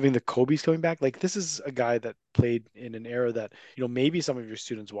having the Kobe's coming back? Like, this is a guy that played in an era that, maybe some of your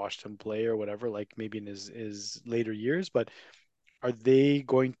students watched him play or whatever, like maybe in his later years. But are they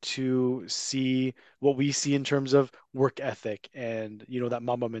going to see what we see in terms of work ethic and, that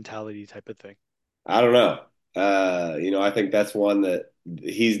Mamba mentality type of thing? I don't know. I think that's one that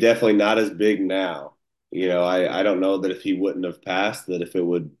he's definitely not as big now. I don't know that if he wouldn't have passed, that if it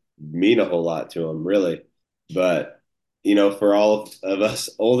would mean a whole lot to him, really. But, for all of us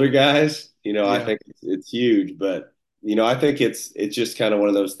older guys, I Yeah. think it's huge. But, I think it's just kind of one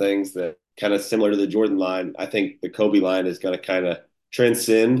of those things that kind of similar to the Jordan line. I think the Kobe line is going to kind of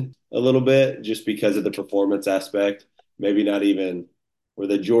transcend a little bit just because of the performance aspect. Maybe not even where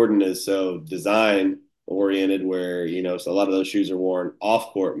the Jordan is so design oriented, where, so a lot of those shoes are worn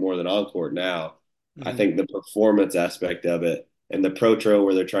off court more than on court now. I think the performance aspect of it and the Protro,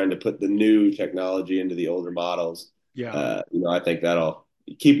 where they're trying to put the new technology into the older models, Yeah. I think that'll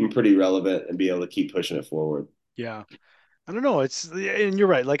keep them pretty relevant and be able to keep pushing it forward. Yeah. I don't know. And you're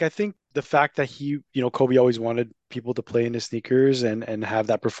right. Like, I think the fact that Kobe always wanted people to play in his sneakers and have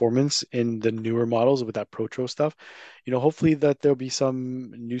that performance in the newer models with that Protro stuff, hopefully that there'll be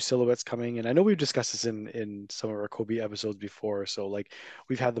some new silhouettes coming. And I know we've discussed this in some of our Kobe episodes before. So like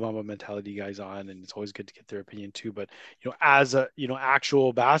we've had the Mamba Mentality guys on, and it's always good to get their opinion too. But, as a,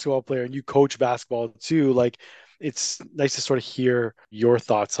 actual basketball player, and you coach basketball too, like it's nice to sort of hear your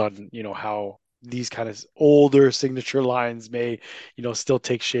thoughts on, how these kind of older signature lines may, still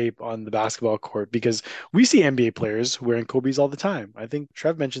take shape on the basketball court, because we see NBA players wearing Kobe's all the time. I think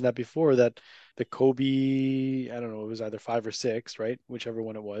Trev mentioned that before, that the Kobe, I don't know, it was either 5 or 6, right? Whichever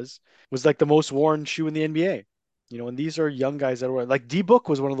one it was like the most worn shoe in the NBA. And these are young guys that were like D Book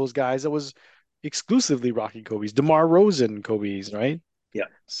was one of those guys that was exclusively rocking Kobe's, DeMar Rosen Kobe's, right? Yeah.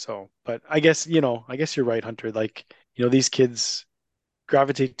 So, but I guess you're right, Hunter. Like, these kids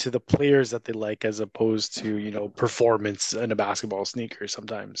gravitate to the players that they like as opposed to, performance in a basketball sneaker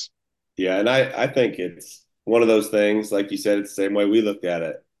sometimes. Yeah, and I think it's one of those things, like you said, it's the same way we looked at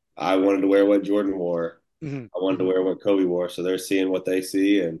it. I wanted to wear what Jordan wore. Mm-hmm. I wanted to wear what Kobe wore. So they're seeing what they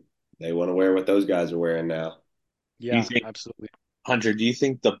see and they want to wear what those guys are wearing now. Do you Yeah, think, absolutely. Hunter, do you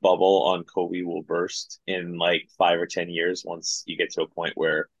think the bubble on Kobe will burst in like 5 or 10 years once you get to a point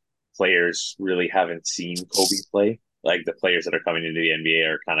where players really haven't seen Kobe play? Like the players that are coming into the NBA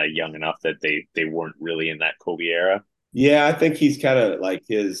are kind of young enough that they weren't really in that Kobe era. Yeah, I think he's kind of like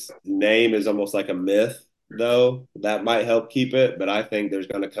his name is almost like a myth, though. That might help keep it, but I think there's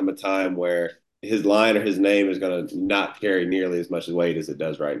going to come a time where his line or his name is going to not carry nearly as much weight as it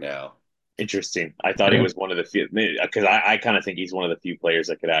does right now. Interesting. I thought he was one of the few, because I kind of think he's one of the few players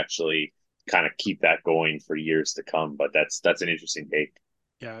that could actually kind of keep that going for years to come. But that's an interesting take.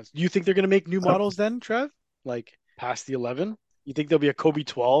 Yeah. Do you think they're going to make new models then, Trev? Like past the 11? You think there'll be a Kobe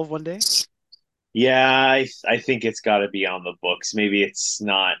 12 one day? Yeah, I think it's got to be on the books. Maybe it's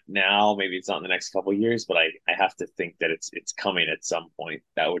not now. Maybe it's not in the next couple of years. But I have to think that it's coming at some point.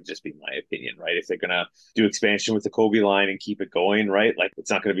 That would just be my opinion, right? If they're gonna do expansion with the Kobe line and keep it going, right? Like it's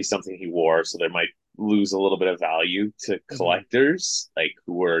not going to be something he wore, so they might lose a little bit of value to collectors, like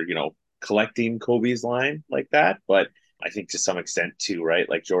who are collecting Kobe's line like that. But I think to some extent too, right?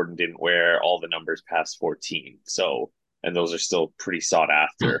 Like Jordan didn't wear all the numbers past 14, so and those are still pretty sought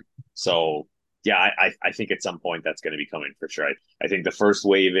after. So yeah, I think at some point that's going to be coming for sure. I think the first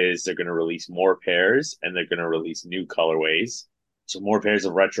wave is they're going to release more pairs and they're going to release new colorways. So more pairs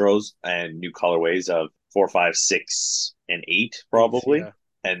of retros and new colorways of 4, 5, 6, and 8 probably. Yeah.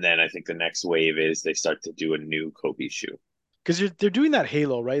 And then I think the next wave is they start to do a new Kobe shoe. Because they're doing that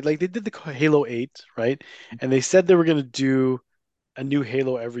Halo, right? Like they did the Halo 8, right? And they said they were going to do a new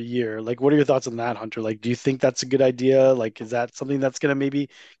Halo every year. Like, what are your thoughts on that, Hunter? Like, do you think that's a good idea? Like, is that something that's gonna maybe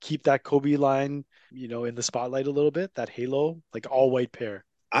keep that Kobe line, in the spotlight a little bit? That Halo, like all white pair.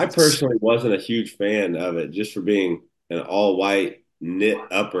 I personally wasn't a huge fan of it just for being an all white knit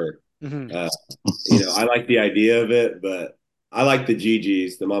upper. Mm-hmm. I like the idea of it, but I like the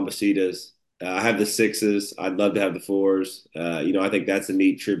GGs, the Mambacitas. I have the sixes. I'd love to have the fours. I think that's a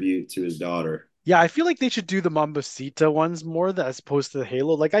neat tribute to his daughter. Yeah, I feel like they should do the Mambasita ones more as opposed to the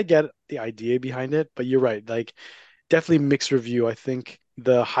Halo. Like, I get the idea behind it, but you're right. Like, definitely mixed review. I think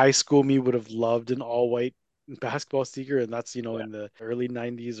the high school me would have loved an all white basketball sneaker, and that's Yeah. in the early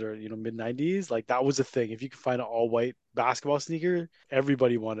 90s or mid 90s. Like that was a thing. If you could find an all white basketball sneaker,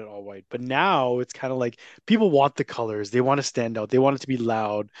 everybody wanted all white. But now it's kind of like people want the colors. They want to stand out. They want it to be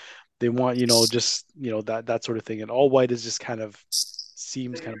loud. They want just that sort of thing. And all white is just kind of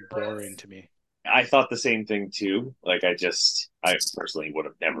seems kind of boring to me. I thought the same thing too. Like I personally would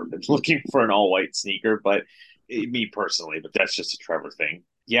have never been looking for an all white sneaker, but me personally, but that's just a Trevor thing.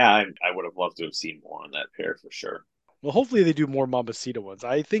 Yeah, I would have loved to have seen more on that pair for sure. Well, hopefully they do more Mambasita ones.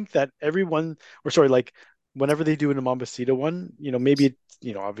 I think that everyone, or sorry, like whenever they do a Mambasita one, maybe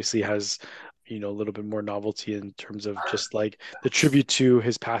it, obviously has, a little bit more novelty in terms of just like the tribute to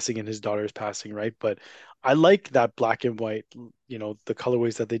his passing and his daughter's passing, right? But I like that black and white, the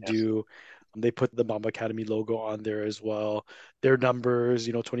colorways that they do. They put the Mamba Academy logo on there as well. Their numbers,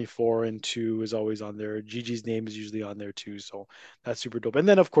 24 and 2 is always on there. Gigi's name is usually on there too. So that's super dope. And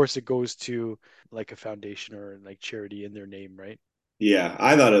then, of course, it goes to like a foundation or like charity in their name, right? Yeah,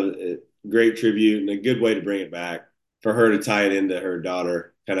 I thought it was a great tribute and a good way to bring it back. for her to tie it into her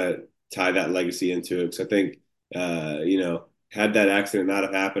daughter, kind of tie that legacy into it. Because I think, had that accident not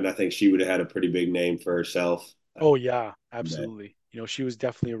have happened, I think she would have had a pretty big name for herself. Oh yeah, Yeah. absolutely. She was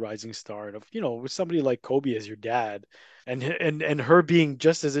definitely a rising star. And with somebody like Kobe as your dad, and her being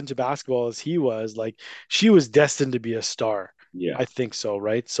just as into basketball as he was, like she was destined to be a star. Yeah. I think so,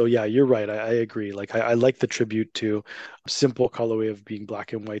 right? So yeah, you're right. I agree. Like I like the tribute to simple colorway of being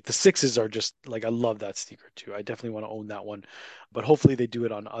black and white. The sixes are just like I love that sneaker too. I definitely want to own that one. But hopefully they do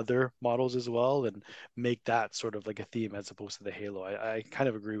it on other models as well and make that sort of like a theme as opposed to the halo. I kind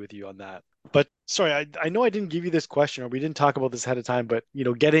of agree with you on that. But sorry, I know I didn't give you this question or we didn't talk about this ahead of time, but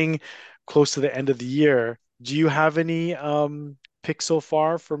getting close to the end of the year, do you have any picks so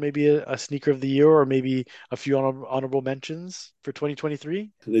far for maybe a sneaker of the year or maybe a few honorable mentions for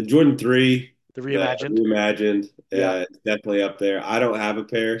 2023? The Jordan 3, The the reimagined. reimagined, Yeah. is definitely up there. I don't have a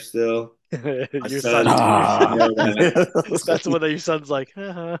pair still. My Your son, son. know that. That's the one that your son's like,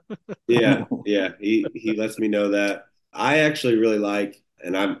 haha. Yeah, yeah. He lets me know that. I actually really like,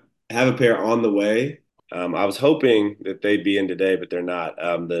 and I have a pair on the way. I was hoping that they'd be in today, but they're not.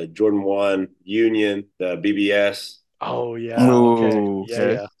 The Jordan 1 Union, the BBS. Oh yeah. Okay. Ooh, Yeah,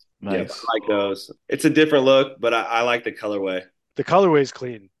 okay. yeah. Yeah, Nice. I like those. It's a different look, but I like the colorway. The colorway is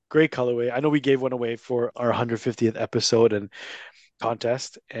clean. Great colorway. I know we gave one away for our 150th episode and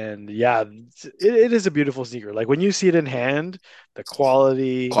contest. And yeah, it is a beautiful sneaker. Like when you see it in hand, the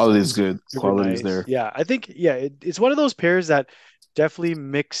quality, Quality is good. super Quality is nice. there. Yeah, I think, yeah, it's one of those pairs that definitely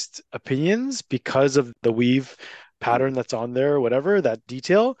mixed opinions because of the weave pattern that's on there or whatever, that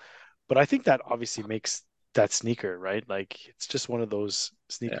detail. But I think that obviously makes that sneaker, right? Like it's just one of those Yeah.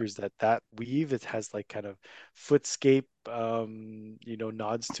 sneakers that weave, it has like kind of footscape,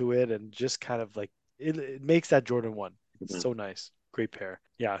 nods to it and just kind of like it makes that Jordan 1. It's Mhm. so nice. Great pair.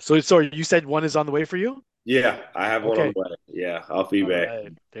 Yeah. So sorry, you said one is on the way for you? Yeah, I have one on Okay. the way. Yeah, off All eBay.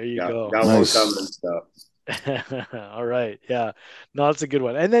 right. There you Got go. got one coming. Nice. So All right. Yeah. No, that's a good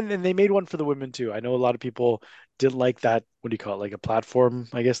one. And they made one for the women too. I know a lot of people didn't like that. What do you call it? Like a platform,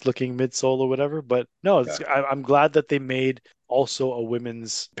 I guess, looking midsole or whatever. But no, yeah. I'm glad that they made also a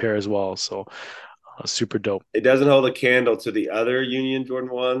women's pair as well. So super dope. It doesn't hold a candle to the other Union Jordan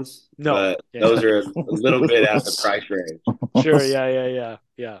 1s, No. but Yeah. those are a little bit out of the price range. Sure. Yeah. Yeah. Yeah.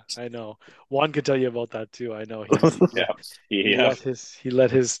 Yeah. I know. Juan could tell you about that too. I know Yeah, he yeah.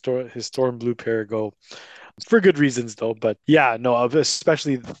 let his storm blue pair go for good reasons though. But yeah, no,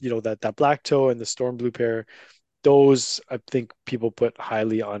 especially that black toe and the storm blue pair, those I think people put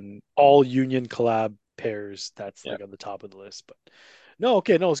highly on all Union collab pairs. That's Yeah. like on the top of the list. But no,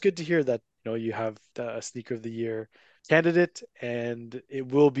 okay, no, it's good to hear that you have the sneaker of the year candidate and it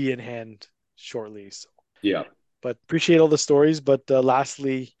will be in hand shortly. So Yeah. but appreciate all the stories. But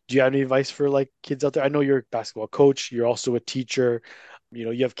lastly, do you have any advice for like kids out there? I know you're a basketball coach. You're also a teacher.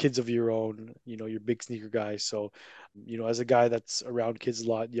 You have kids of your own. You're a big sneaker guy. So, as a guy that's around kids a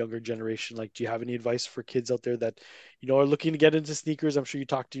lot, younger generation, like, do you have any advice for kids out there that, are looking to get into sneakers? I'm sure you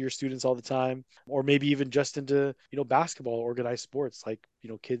talk to your students all the time, or maybe even just into, basketball, organized sports, like,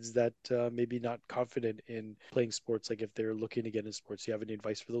 kids that maybe not confident in playing sports, like if they're looking to get into sports. Do you have any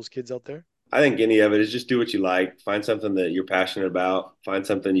advice for those kids out there? I think any of it is just do what you like. Find something that you're passionate about. Find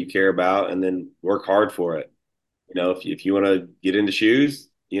something you care about, and then work hard for it. If you want to get into shoes,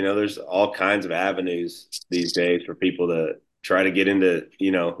 there's all kinds of avenues these days for people to try to get into,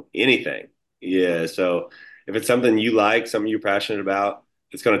 anything. Yeah. So if it's something you like, something you're passionate about,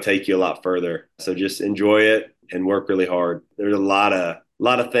 it's going to take you a lot further. So just enjoy it and work really hard. There's a lot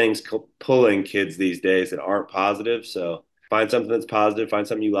of things pulling kids these days that aren't positive. So find something that's positive, find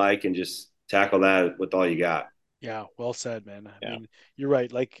something you like, and just tackle that with all you got. Yeah, well said, man. I Yeah. mean, you're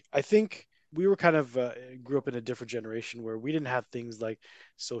right. Like, I think we were kind of grew up in a different generation where we didn't have things like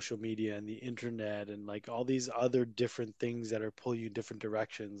social media and the internet and like all these other different things that are pulling you in different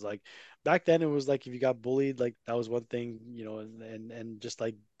directions. Like back then, it was like if you got bullied, like that was one thing, and just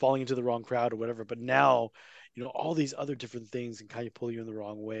like falling into the wrong crowd or whatever. But now, all these other different things can kind of pull you in the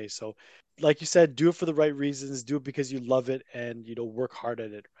wrong way. So like you said, do it for the right reasons, do it because you love it and work hard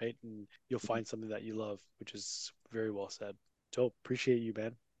at it, right? And you'll find something that you love, which is very well said. So appreciate you,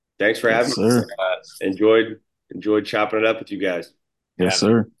 man. Thanks for Yes, having me. sir. Enjoyed chopping it up with you guys. Yeah, Yes,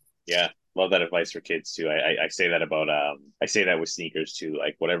 sir. yeah, love that advice for kids too. I say that about I say that with sneakers too.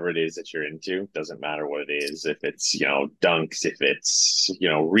 Like whatever it is that you're into, doesn't matter what it is. If it's Dunks, if it's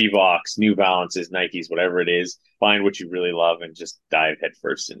Reeboks, New Balances, Nikes, whatever it is, find what you really love and just dive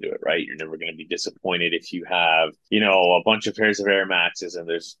headfirst into it. Right, you're never going to be disappointed if you have a bunch of pairs of Air Maxes and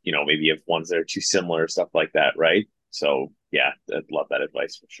there's maybe you have ones that are too similar, stuff like that. Right. So yeah, I'd love that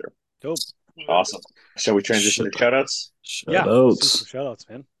advice for sure. Dope. Awesome. Shall we transition to shoutouts? Yeah, Shout let's do some outs. shout outs,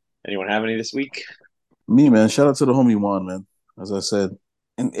 man. Anyone have any this week? Me, man. Shout out to the homie Juan, man. As I said,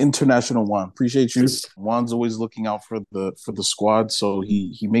 an international Juan. Appreciate you. Juan's always looking out for the squad, so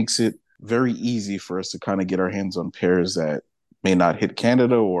he makes it very easy for us to kind of get our hands on pairs that may not hit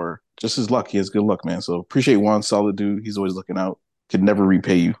Canada or just his luck. He has good luck, man. So appreciate Juan, solid dude. He's always looking out. Could never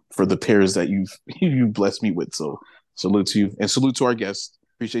repay you for the pairs that you blessed me with. So salute to you and salute to our guests.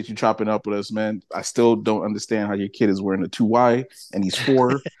 Appreciate you chopping up with us, man. I still don't understand how your kid is wearing a 2Y and he's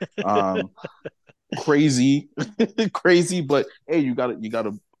 4. Crazy, crazy, but hey, you got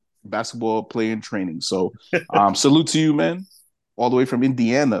a basketball player in training. So salute to you, man. All the way from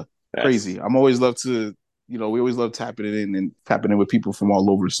Indiana. Yes. Crazy. I'm always love to, we always love tapping it in and tapping in with people from all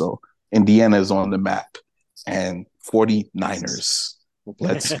over. So Indiana is on the map. And 49ers.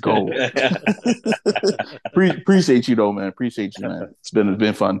 Let's go. Appreciate you though, man. Appreciate you, man. It's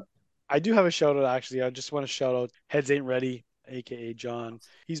been fun. I do have a shout out actually. I just want to shout out Heads Ain't Ready, aka John.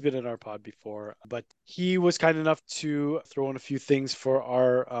 He's been in our pod before, but he was kind enough to throw in a few things for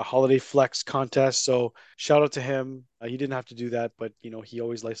our holiday flex contest. So shout out to him. He didn't have to do that, but he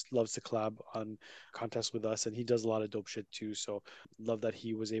always loves to collab on contests with us, and he does a lot of dope shit too. So love that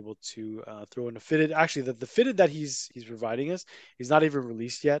he was able to throw in a fitted. Actually, the fitted that he's providing us, he's not even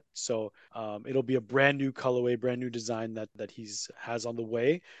released yet. So it'll be a brand new colorway, brand new design that he's has on the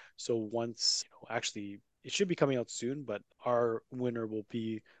way. So once actually it should be coming out soon, but our winner will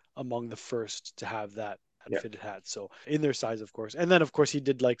be among the first to have that fitted hat. So in their size, of course. And then, of course, he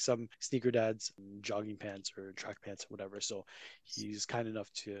did like some sneaker dads, jogging pants or track pants or whatever. So he's kind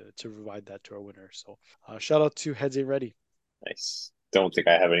enough to provide that to our winner. So shout out to Heads Ain't Ready. Nice. Don't think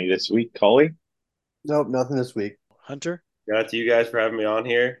I have any this week. Collie? Nope, nothing this week. Hunter? Shout out to you guys for having me on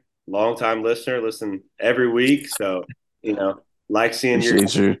here. Long time listener, listen every week. So, like seeing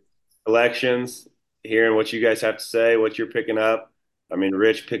your collections, hearing what you guys have to say, what you're picking up. I mean,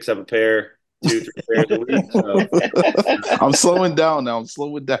 Rich picks up a pair, 2-3 pairs a week. So I'm slowing down now. I'm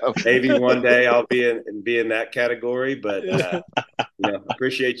slowing down. Maybe one day I'll be in that category, but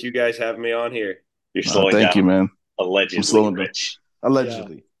appreciate you guys having me on here. You're slowing down. Thank you, man. Allegedly, Rich.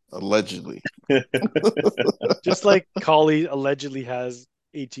 Allegedly. Just like Collie allegedly has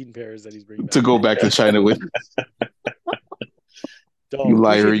 18 pairs that he's bringing back. To go back to China with. You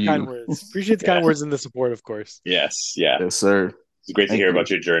liar, you. Appreciate the kind words and the support, of course. Yes, yeah. Yes, sir. It's great to hear about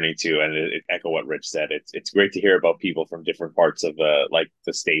your journey too, and it echo what Rich said. It's great to hear about people from different parts of like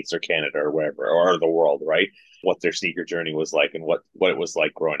the States or Canada or wherever or the world, right? What their sneaker journey was like and what it was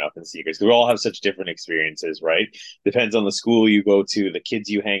like growing up in sneakers. Because we all have such different experiences, right? Depends on the school you go to, the kids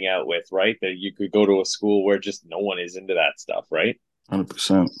you hang out with, right? That you could go to a school where just no one is into that stuff, right?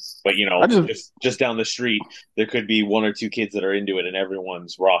 100%. But just down the street, there could be one or two kids that are into it, and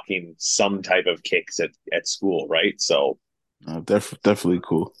everyone's rocking some type of kicks at school, right? So, definitely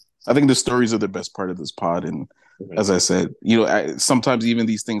cool. I think the stories are the best part of this pod, and as I said, sometimes even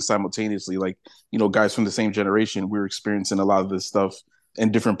these things simultaneously, like guys from the same generation, we're experiencing a lot of this stuff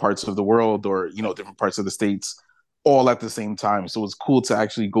in different parts of the world or different parts of the States, all at the same time. So it's cool to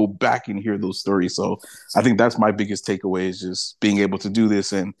actually go back and hear those stories. So I think that's my biggest takeaway is just being able to do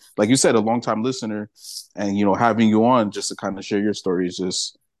this. And like you said, a longtime listener and, having you on just to kind of share your stories,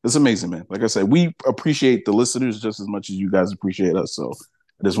 it's amazing, man. Like I said, we appreciate the listeners just as much as you guys appreciate us. So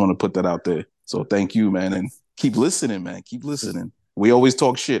I just want to put that out there. So thank you, man. And keep listening, man. Keep listening. We always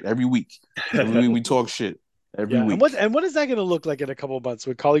talk shit every week. Every week we talk shit. Every week. And what is that going to look like in a couple of months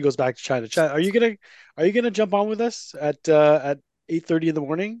when Collie goes back to China? Are you gonna jump on with us at 8:30 in the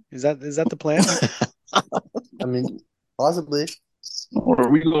morning? Is that the plan? I mean, possibly. Or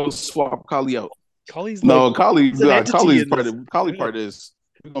we gonna swap Collie out. Collie's Collie's part is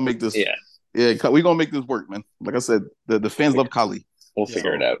we're gonna make this. Yeah, we're gonna make this work, man. Like I said, the fans love Collie. We'll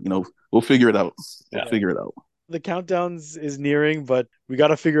figure it out. We'll figure it out. We'll figure it out. The countdowns is nearing, but we got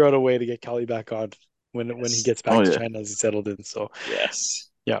to figure out a way to get Collie back on when he gets back to China as he settled in. So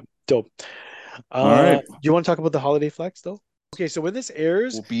dope. All right. Do you want to talk about the holiday flex though? Okay, so when this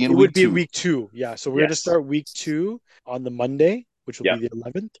airs, it would be week 2. Yeah, so we're going to start week 2 on the Monday, which will be the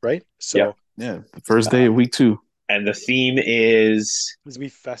 11th, right? So the first day of week 2. And the theme is be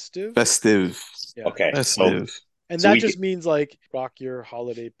festive. Yeah. Okay. Festive. And that just means like rock your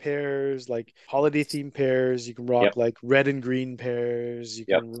holiday pairs, like holiday themed pairs. You can rock like red and green pairs. You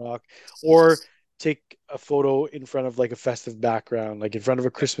can rock or take a photo in front of like a festive background, like in front of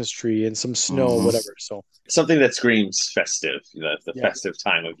a Christmas tree and some snow, whatever. So something that screams festive, the festive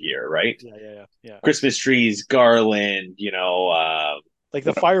time of year, right? Yeah. Christmas trees, garland, like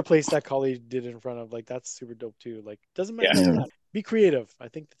the fireplace that Collie did in front of, like that's super dope too. Like doesn't matter. be creative. I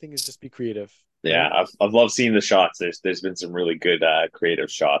think the thing is just be creative. Yeah, I've loved seeing the shots. There's been some really good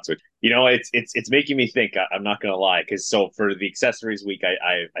creative shots, which it's making me think. I'm not gonna lie, because so for the accessories week,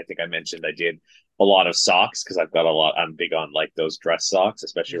 I think I mentioned I did a lot of socks because I've got a lot. I'm big on like those dress socks,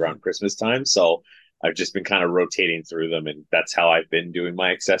 especially around Christmas time. So I've just been kind of rotating through them, and that's how I've been doing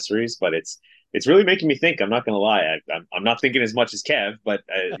my accessories. But it's really making me think. I'm not gonna lie. I'm not thinking as much as Kev, but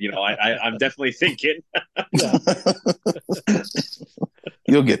I'm definitely thinking.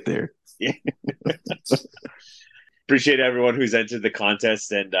 You'll get there. Yeah. Appreciate everyone who's entered the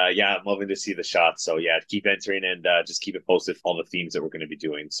contest, and I'm loving to see the shots. So keep entering, and just keep it posted for all the themes that we're going to be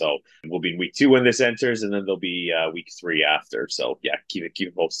doing. So we'll be in week 2 when this enters, and then there'll be week 3 after. So keep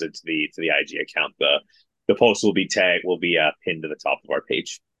it posted to the IG account. The post will be pinned to the top of our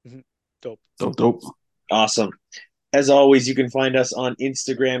page. Dope. Awesome. As always, you can find us on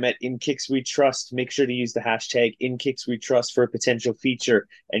Instagram at InKicksWeTrust. Make sure to use the hashtag InKicksWeTrust for a potential feature.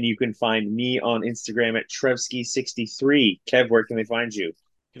 And you can find me on Instagram at Trevsky63. Kev, where can they find you? You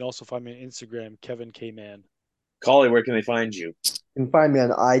can also find me on Instagram, Kevin K Man. Collie, where can they find you? You can find me on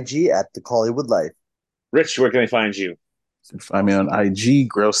IG at The Collywood Life. Rich, where can they find you? You can find me on IG,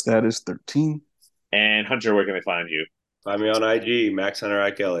 GrailStatus13. And Hunter, where can they find you? Find me on IG, Max Hunter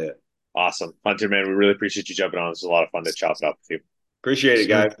Ike Elliott. Awesome. Hunter, man, we really appreciate you jumping on. This was a lot of fun to chop it up with you. Appreciate it,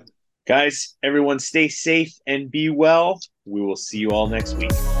 guys. Guys, everyone stay safe and be well. We will see you all next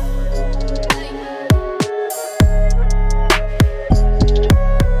week.